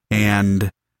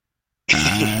 and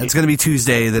it's going to be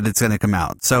Tuesday that it's going to come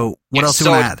out. So what else do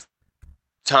you want to add?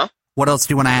 Huh? What else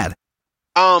do you want to add?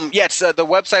 The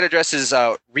website address is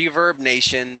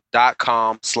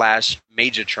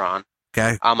reverbnation.com/Majatron.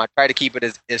 Okay. I try to keep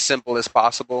it as simple as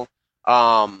possible.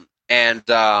 I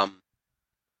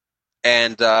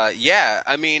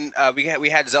mean, we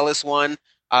had Zealous One.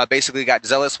 Basically got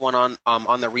Zealous One on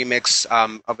the remix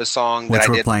of a song which that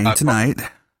I we're did playing tonight.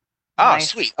 Oh, Nice.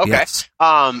 sweet. Okay. Yes.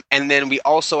 And then we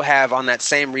also have on that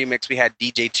same remix we had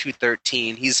DJ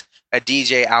 213. He's a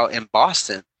DJ out in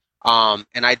Boston.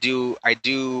 And I do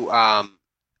a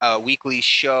weekly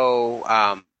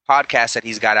show podcast that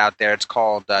he's got out there. It's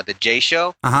called The J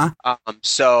Show.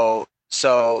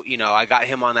 So I got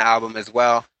him on the album as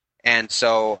well, and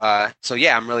so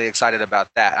I'm really excited about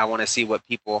that. I want to see what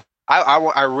people.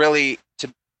 I really,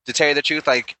 to tell you the truth,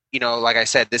 like I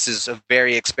said, this is a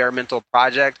very experimental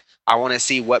project. I want to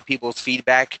see what people's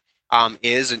feedback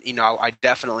is, and I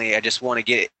just want to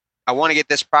get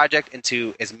this project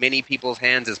into as many people's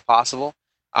hands as possible,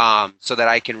 so that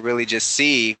I can really just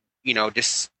see,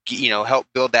 help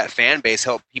build that fan base,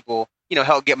 help people.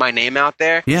 Help get my name out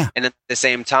there. Yeah. And at the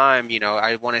same time,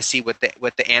 I want to see what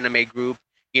the anime group,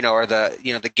 or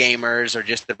the gamers or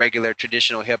just the regular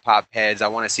traditional hip hop heads, I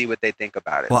want to see what they think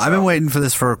about it. Well, I've been waiting for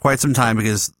this for quite some time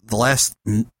because the last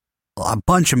a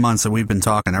bunch of months that we've been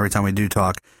talking, every time we do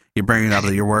talk, you bring it up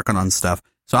that you're working on stuff.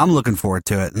 So I'm looking forward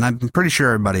to it, and I'm pretty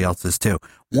sure everybody else is too.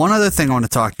 One other thing I want to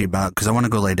talk to you about, because I want to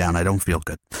go lay down. I don't feel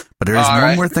good. But there is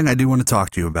one more thing I do want to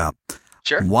talk to you about.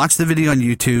 Sure. Watch the video on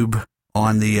YouTube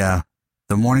on the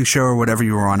morning show or whatever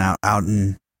you were on out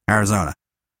in Arizona.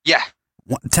 Yeah.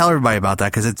 Tell everybody about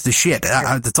that because it's the shit.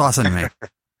 It's awesome to me.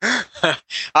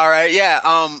 All right.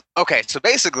 Yeah. Okay. So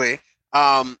basically,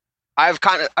 I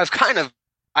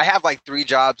have like 3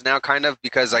 jobs now, kind of,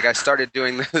 because like I started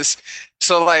doing this.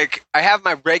 So like I have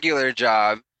my regular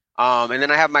job, and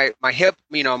then I have my hip,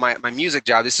 my music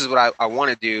job. This is what I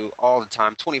want to do all the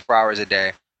time, 24 hours a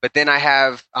day. But then I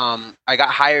have, I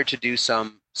got hired to do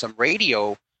some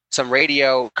radio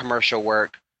commercial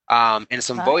work, and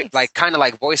some voice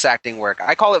acting work.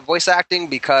 I call it voice acting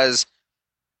because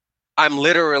I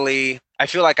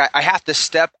feel like I have to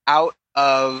step out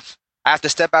of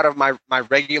my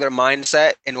regular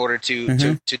mindset in order to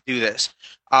do this.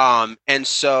 And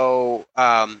so,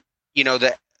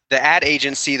 the ad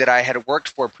agency that I had worked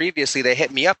for previously, they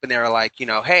hit me up and they were like,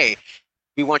 hey,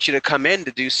 we want you to come in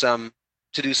to do some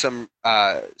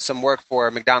work for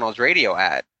a McDonald's radio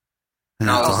ad. And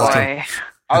I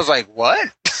was like, what?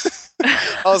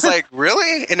 I was like,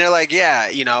 really? And they're like, yeah,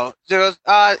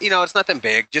 it's nothing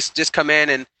big. Just come in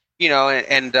and,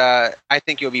 and I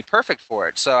think you'll be perfect for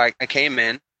it. So I came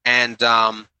in and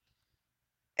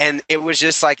it was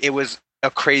just like, it was a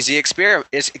crazy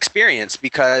experience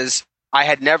because I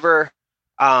had never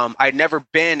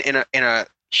been in a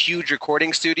huge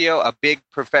recording studio, a big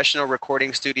professional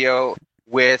recording studio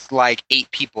with like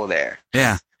 8 people there.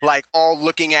 Yeah. Like all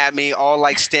looking at me, all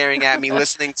like staring at me,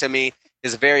 listening to me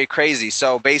is very crazy.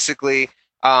 So basically,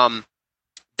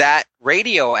 that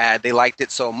radio ad, they liked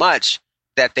it so much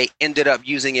that they ended up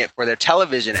using it for their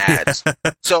television ads.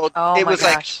 So it was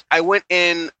like, I went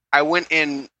in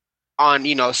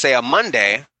on, say a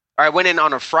Monday, or I went in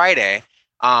on a Friday,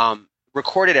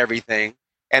 recorded everything.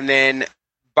 And then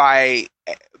by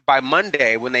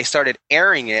Monday, when they started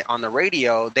airing it on the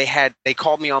radio, they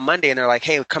called me on Monday and they're like,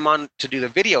 hey, come on to do the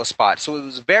video spot. So it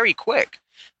was very quick.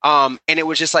 And it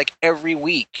was just like every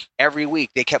week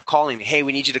they kept calling me, hey,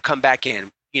 we need you to come back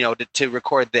in, to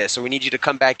record this, or we need you to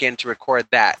come back in to record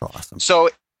that. Awesome. So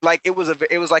like it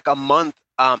was like a month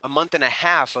and a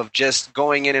half of just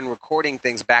going in and recording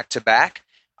things back to back.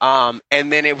 And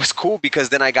then it was cool because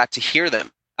then I got to hear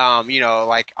them.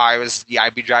 like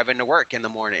I'd be driving to work in the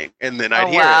morning, and then I'd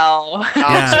hear wow.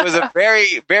 it. So it was a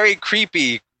very, very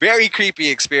creepy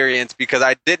experience because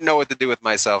I didn't know what to do with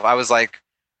myself. I was like,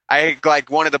 I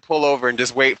wanted to pull over and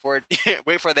just wait for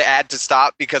the ad to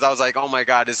stop because I was like, oh my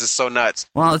God, this is so nuts.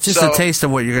 Well, it's just a taste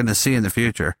of what you're going to see in the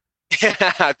future.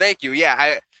 Thank you.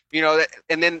 Yeah,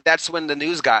 and then that's when the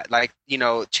news got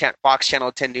Fox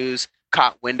Channel 10 News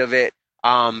caught wind of it,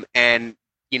 and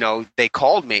they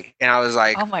called me, and I was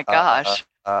like, oh my gosh.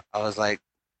 I was like,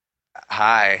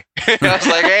 hi. I was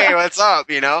like, hey, what's up?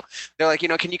 They're like,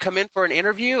 can you come in for an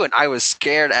interview? And I was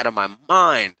scared out of my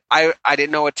mind. I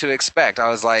didn't know what to expect. I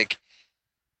was like,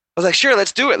 sure,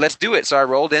 let's do it. So I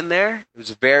rolled in there. It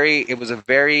was a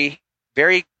very,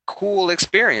 very cool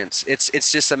experience.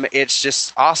 It's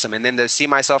just awesome. And then to see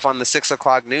myself on the 6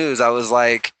 o'clock news, I was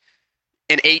like,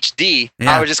 in HD.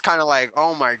 Yeah. I was just kind of like,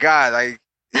 oh my God, like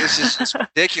this is just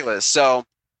ridiculous. So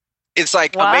it's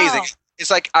like amazing. It's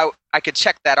like I could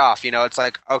check that off. It's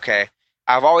like, okay,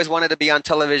 I've always wanted to be on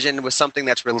television with something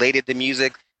that's related to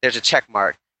music. There's a check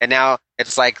mark. And now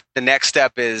it's like the next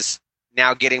step is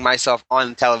now getting myself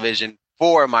on television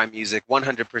for my music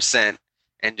 100%.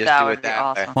 And just do it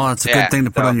that way. Well, it's a good thing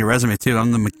to put on your resume, too.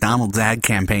 I'm the McDonald's ad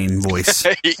campaign voice.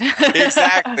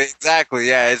 Exactly.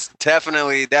 Yeah, it's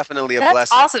definitely a blessing.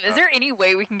 That's awesome. Is there any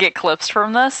way we can get clips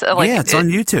from this? It's on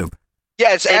YouTube.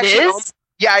 Yeah, it's actually... is?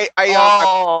 Yeah,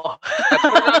 I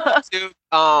put it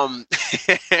on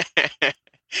YouTube.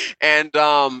 And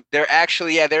they're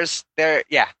actually... it's there.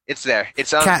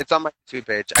 It's on my YouTube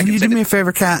page. Can you do me a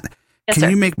favor, Kat? Yes,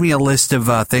 Can you make me a list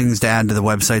of things to add to the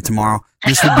website tomorrow?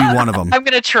 This would be one of them. I'm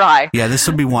going to try. Yeah, this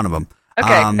would be one of them.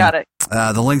 Okay, got it.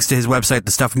 The links to his website,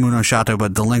 the stuff from Unoshato,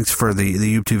 but the links for the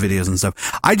YouTube videos and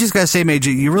stuff. I just got to say,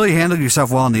 MAJA, you really handled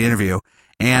yourself well in the interview.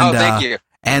 And, thank you.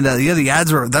 And the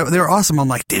ads they were awesome. I'm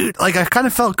like, dude, like I kind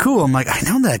of felt cool. I'm like, I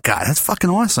know that guy. That's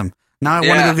fucking awesome. Now I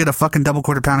want to go get a fucking double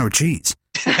quarter pounder with cheese.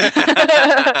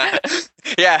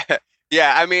 Yeah.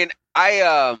 I mean,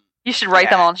 You should write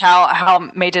them on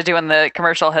how MAJA doing the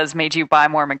commercial has made you buy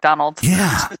more McDonald's.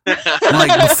 Yeah.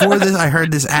 Like before this, I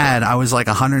heard this ad, I was like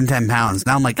 110 pounds.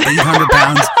 Now I'm like 800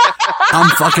 pounds. I'm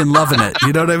fucking loving it.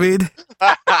 You know what I mean?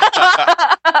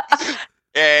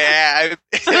 Yeah.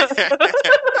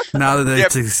 Now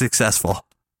that it's successful.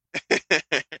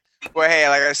 Well, hey,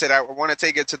 like I said, I want to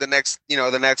take it to the next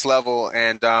level.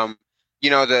 And, the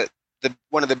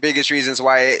one of the biggest reasons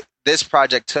why this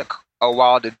project took a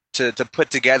while to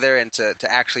put together and to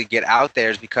actually get out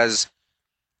there is because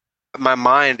my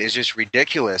mind is just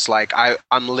ridiculous. Like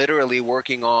I'm literally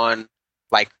working on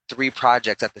like 3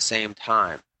 projects at the same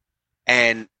time.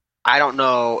 And I don't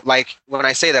know, like when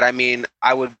I say that, I mean,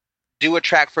 I would do a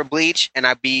track for Bleach and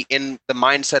I'd be in the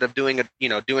mindset of doing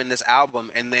this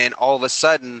album. And then all of a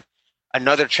sudden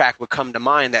another track would come to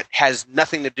mind that has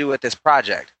nothing to do with this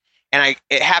project. And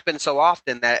it happens so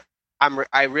often that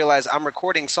I realize I'm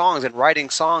recording songs and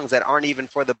writing songs that aren't even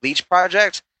for the Bleach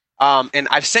project. And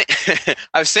I've sent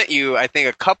you, I think,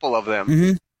 a couple of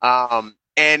them. Mm-hmm.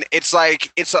 And it's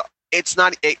like, it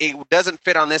doesn't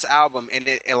fit on this album. And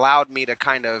it allowed me to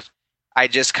I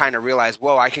just realized,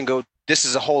 whoa, I can go, this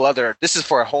is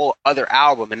for a whole other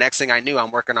album. And next thing I knew,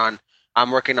 I'm working on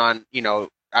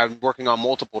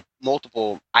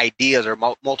multiple ideas or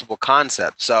multiple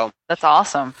concepts. So that's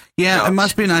awesome. Yeah, it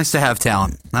must be nice to have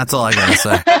talent. That's all I gotta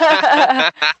say.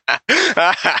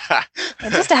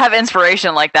 And just to have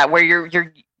inspiration like that, where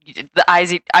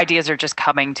the ideas are just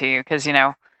coming to you, because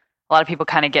a lot of people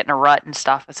kind of get in a rut and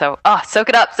stuff. So, soak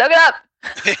it up.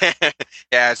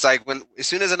 Yeah, it's like as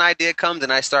soon as an idea comes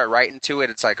and I start writing to it,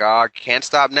 it's like, I can't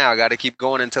stop now. I got to keep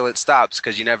going until it stops,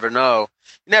 because you never know.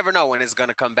 You never know when it's going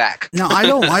to come back. No, I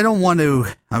don't want to,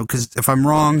 because if I'm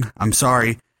wrong, I'm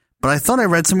sorry. But I thought I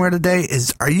read somewhere today,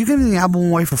 are you giving the album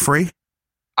away for free?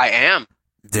 I am.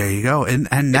 There you go. And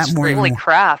that it's more. Holy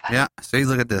crap. Yeah. See,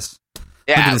 look at this.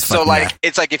 Yeah. So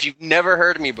it's like if you've never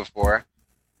heard me before,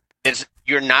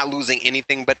 you're not losing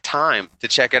anything but time to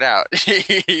check it out.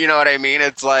 You know what I mean?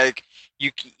 It's like,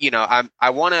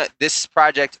 this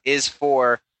project is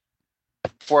for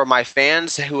my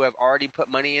fans who have already put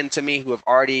money into me, who have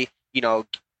already,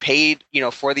 paid,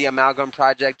 for the Amalgam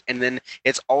project. And then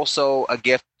it's also a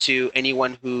gift to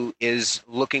anyone who is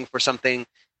looking for something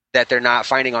that they're not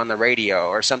finding on the radio,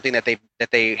 or something that they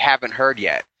haven't heard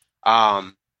yet.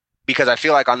 Because I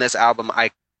feel like on this album,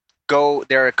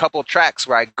 there are a couple tracks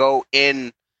where I go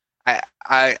in,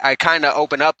 I kind of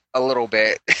open up a little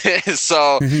bit.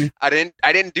 So mm-hmm.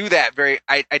 I didn't do that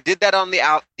I did that on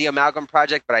the Amalgam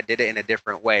project, but I did it in a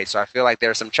different way. So I feel like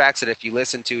there are some tracks that if you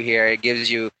listen to here, it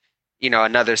gives you,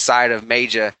 another side of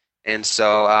MAJA. And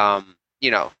so,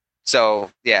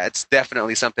 So yeah, it's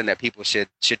definitely something that people should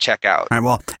check out. All right,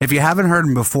 well, if you haven't heard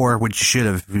him before, which you should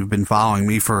have, if you've been following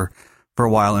me for a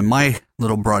while in my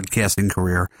little broadcasting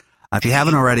career, if you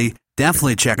haven't already,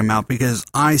 definitely check him out, because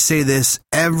I say this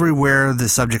everywhere the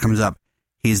subject comes up.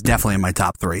 He's definitely in my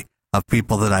top 3 of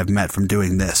people that I've met from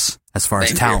doing this, as far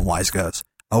as talent-wise goes.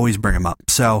 Always bring him up.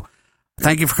 So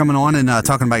thank you for coming on and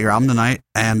talking about your album tonight.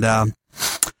 And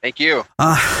thank you.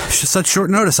 Such short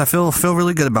notice. I feel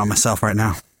really good about myself right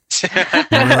now. I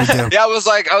really do. Yeah, I was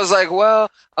like,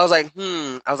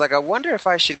 I wonder if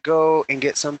I should go and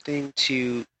get something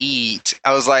to eat.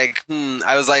 I was like,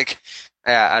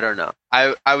 yeah, I don't know.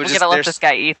 I would just let this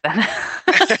guy eat then.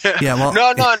 Yeah, well,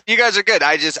 no, you guys are good.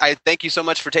 I thank you so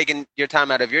much for taking your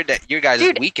time out of your guys'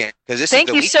 weekend, because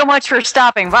thank you so much for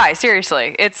stopping by.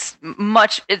 Seriously, it's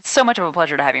so much of a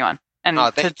pleasure to have you on. And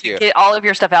thank you. Get all of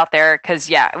your stuff out there, because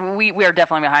we are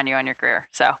definitely behind you on your career.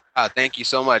 So thank you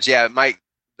so much. Yeah, Mike,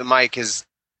 the mic.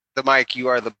 You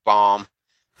are the bomb.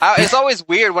 It's always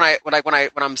weird when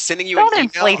I'm sending you Don't an email.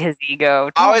 inflate his ego.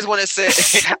 I always want to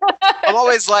say, I'm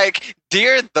always like,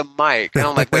 dear the mic, and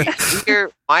I'm like, wait,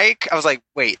 dear Mike. I was like,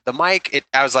 wait, the mic.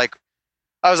 I was like,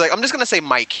 I'm just gonna say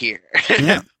Mike here.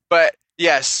 Yeah. But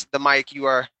yes, the mic. You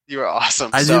are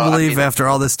awesome. I do believe after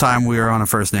all this time we are on a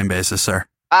first name basis, sir.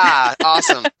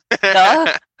 Awesome.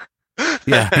 Duh?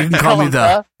 Yeah, you can call me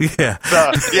the. Yeah.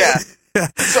 Yeah.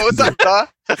 So what's up, duh?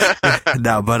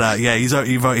 No, but yeah, he's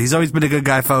always been a good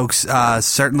guy, folks.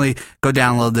 Certainly go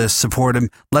download this, support him.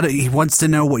 He wants to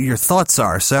know what your thoughts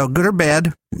are. So good or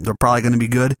bad, they're probably going to be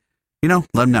good. Let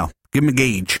him know. Give him a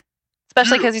gauge.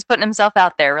 Especially because he's putting himself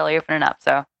out there, really opening up.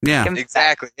 So yeah,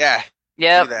 exactly. Yeah.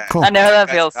 Yep. Cool. I know how that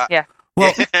feels. Yeah.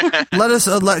 Well,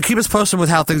 keep us posted with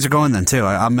how things are going then too.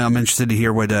 I'm interested to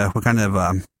hear what kind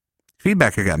of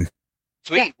feedback you're getting.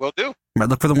 Sweet, will do. Right,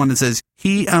 look for the one that says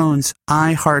he owns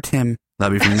I heart him.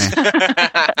 That'll be from me.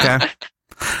 Okay.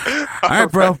 All right,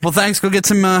 bro. Well, thanks. Go get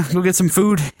some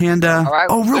food. And right,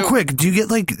 real quick, do you get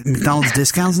like McDonald's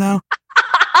discounts now?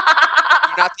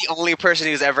 You're not the only person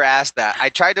who's ever asked that. I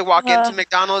tried to walk into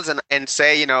McDonald's and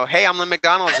say, hey, I'm the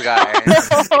McDonald's guy.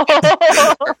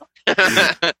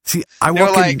 See, I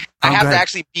have to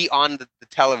actually be on the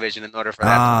television in order for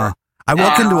that to work. I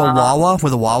walk into a Wawa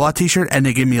with a Wawa t-shirt and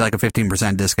they give me like a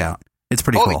 15% discount. It's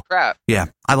pretty Holy cool. Crap. Yeah,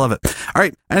 I love it. All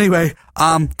right. Anyway,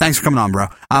 thanks for coming on, bro.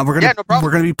 We're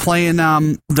gonna be playing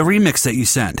the remix that you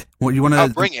sent. What you want to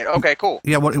bring it? Okay, cool.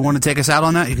 Yeah, what you want to take us out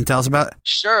on that? You can tell us about it.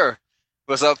 Sure.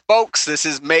 What's up, folks? This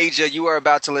is MAJA. You are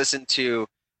about to listen to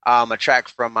a track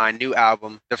from my new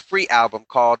album, the free album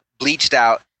called Bleached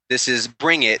Out. This is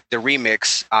Bring It, the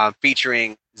remix,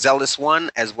 featuring Zealous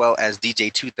One as well as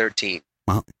DJ 213.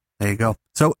 Well, there you go.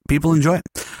 So people enjoy it.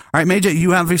 All right, MAJA,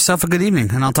 you have yourself a good evening,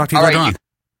 and I'll talk to you later on.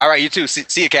 All right, you too.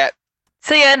 See you, Kat.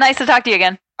 See ya. Nice to talk to you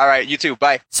again. All right, you too.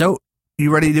 Bye. So,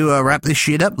 you ready to wrap this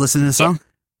shit up? Listen to the song?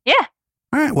 Yeah.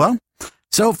 All right, well,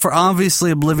 so for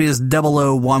obviously Oblivious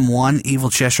 0011, Evil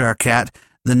Cheshire Cat,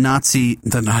 the Nazi.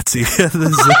 Did you mean to say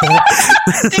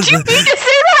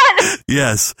that?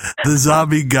 Yes, the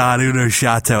zombie god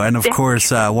Unoshato, and of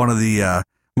course, one of the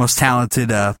most talented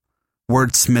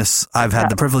wordsmiths I've had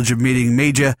the privilege of meeting,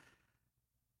 MAJA.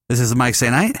 This is the mic say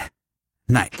night.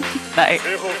 Night. Night.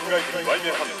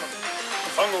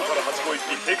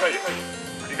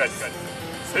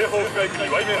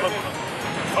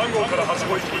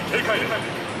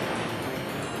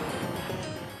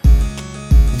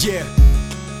 Yeah,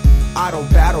 I don't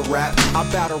battle rap, I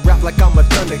battle rap like I'm a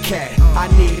Thundercat. I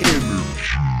need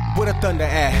where the thunder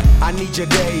at? I need your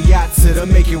day yatsa to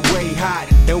make it way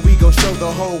hot. And we gon' show the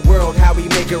whole world how we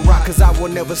make it rock. Cause I will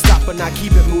never stop and I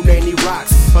keep it moving any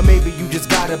rocks. Or maybe you just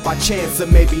got it by chance or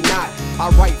maybe not. I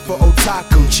write for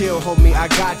otaku, chill homie, I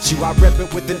got you. I rep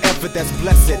it with an effort that's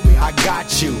blessed, I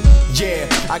got you. Yeah,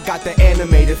 I got the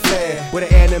animated flair with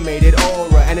an animated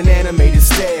aura and an animated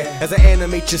stare. As I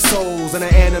animate your souls and I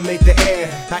animate the air,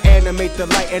 I animate the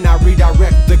light and I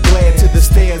redirect the glare to the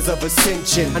stairs of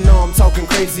ascension. I know I'm talking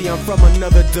crazy, I'm from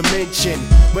another dimension,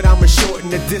 but I'ma shorten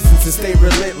the distance and stay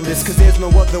relentless. Cause there's no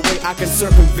other way I can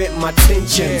circumvent my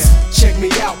tensions. Check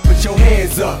me out, put your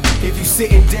hands up. If you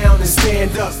sitting down and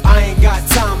stand up, I ain't got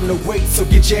time to wait, so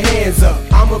get your hands up.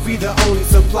 I'ma be the only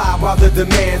supply while the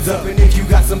demand's up. And if you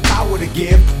got some power to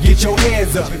give, get your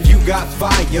hands up. If you got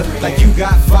fire, like you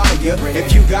got fire.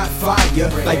 If you got fire,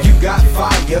 like you got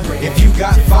fire. If you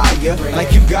got fire,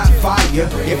 like you got fire.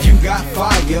 If you got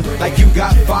fire, like you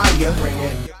got fire.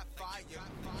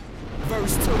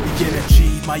 Verse 2, energy.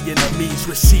 energy my enemies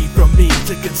receive from me.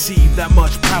 To conceive that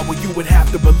much power, you would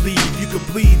have to believe. You could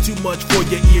bleed too much for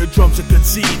your eardrums to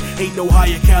concede. Ain't no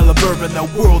higher caliber in the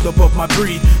world above my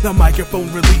breed. The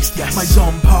microphone released, yes. My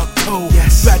Zompak toe,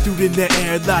 yes. Battled in the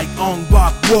air like Ong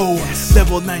Bak Wo. Yes.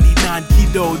 Level 99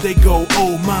 kilo, they go,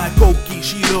 oh my Koki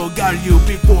Shiro got you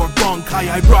before Bonkai.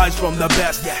 I rise from the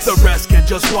best, yes. The rest can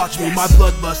just watch me. Yes. My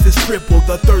bloodlust is triple,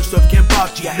 the thirst of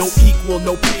Kenpachi. Yes. No equal,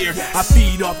 no peer, yes. I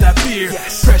feed off that fear,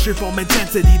 yes. Pressure from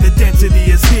intensity, the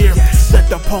density is here, yes. Let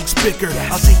the punks bicker,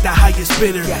 yes. I'll take the highest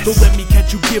bidder, yes. Don't let me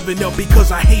catch you giving up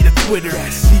because I hate a quitter,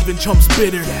 yes. Leaving chumps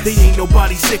bitter, yes. They ain't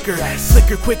nobody sicker, yes.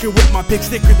 Flicker quicker with my big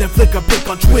sticker than flick a pic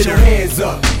on Twitter. Put your hands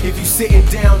up, if you sitting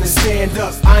down and stand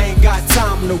up. I ain't got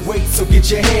time to wait, so get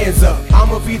your hands up.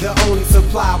 I'ma be the only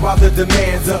supply while the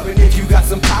demand's up. And if you got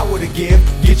some power to give,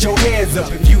 get your hands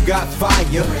up. If you got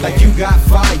fire, like you got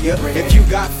fire. If you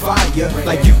got fire,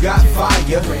 like you got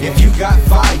fire. If you got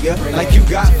fire, like you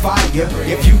got fire.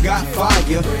 If you got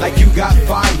fire, like you got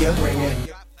fire.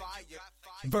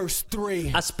 Verse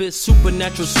 3. I spit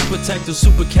supernatural, super tactile,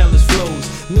 super callous flows.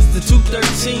 Mr.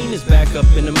 213 is back up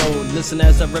in the mode. Listen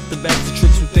as I rep the back to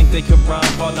tricks who think they can rhyme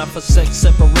hard, not for sex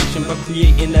separation, but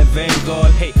creating that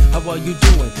vanguard. Hey, how are you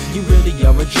doing? You really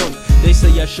are a joke. They say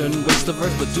I shouldn't waste the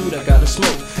verse, but dude, I gotta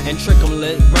smoke and trick 'em,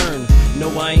 let it burn. No,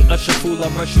 I ain't Usher fool, I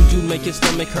rush you, do make your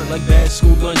stomach hurt like bad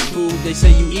school lunch food. They say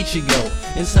you eat your go,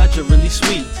 inside you're really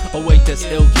sweet. Oh wait, that's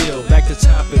ill kill. Back to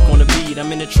topic on the beat.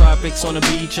 I'm in the tropics on the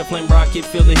beach, a flame rocket,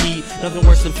 feel the heat. Nothing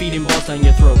worse than feeding balls down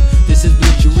your throat. This is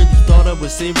bleach, you really thought I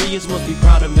was serious? Must be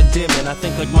proud of it, damn it. I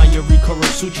think like Mayuri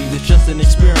Kurosuchi, it's just an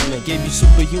experiment. Gave you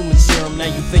superhuman serum, now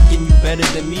you thinking you better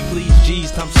than me, please.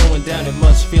 Geez, time slowing down, it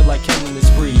must feel like killing this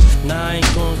breeze. Nah, I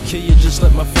ain't gonna kill you, just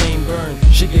let my flame burn.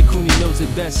 Shigekuni knows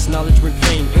it best, knowledge bring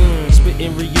fame.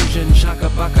 Spitting Ryujin, Shaka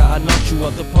Baka, I knocked you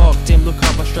out the park. Damn, look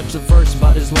how I stretch the verse,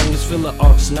 about as long as filler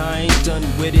arcs. Nah, I ain't done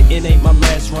with it, it ain't my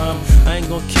last rhyme. I ain't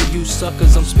gonna kill you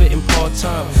suckers, I'm spitting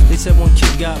part-time. They said one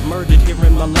kid got murdered,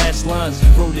 hearing my last lines.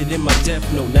 Wrote it in my death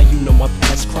note, now you know my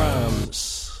past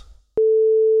crimes.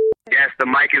 Yes, the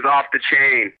mic is off the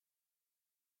chain.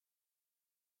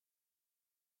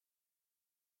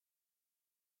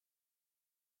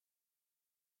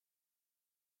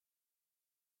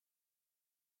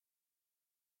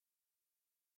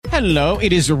 Hello,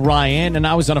 it is Ryan, and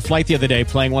I was on a flight the other day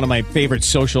playing one of my favorite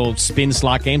social spin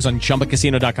slot games on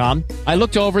ChumbaCasino.com. I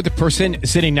looked over at the person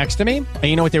sitting next to me, and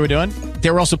you know what they were doing?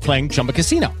 They were also playing Chumba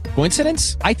Casino.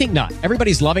 Coincidence? I think not.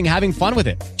 Everybody's loving having fun with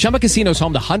it. Chumba Casino is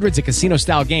home to hundreds of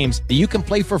casino-style games that you can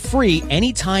play for free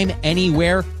anytime,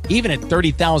 anywhere, even at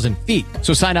 30,000 feet.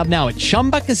 So sign up now at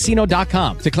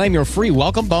ChumbaCasino.com to claim your free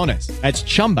welcome bonus. That's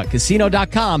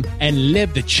ChumbaCasino.com and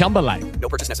live the Chumba life. No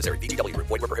purchase necessary. VGW. Void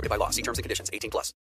where prohibited by law. See terms and conditions. 18+.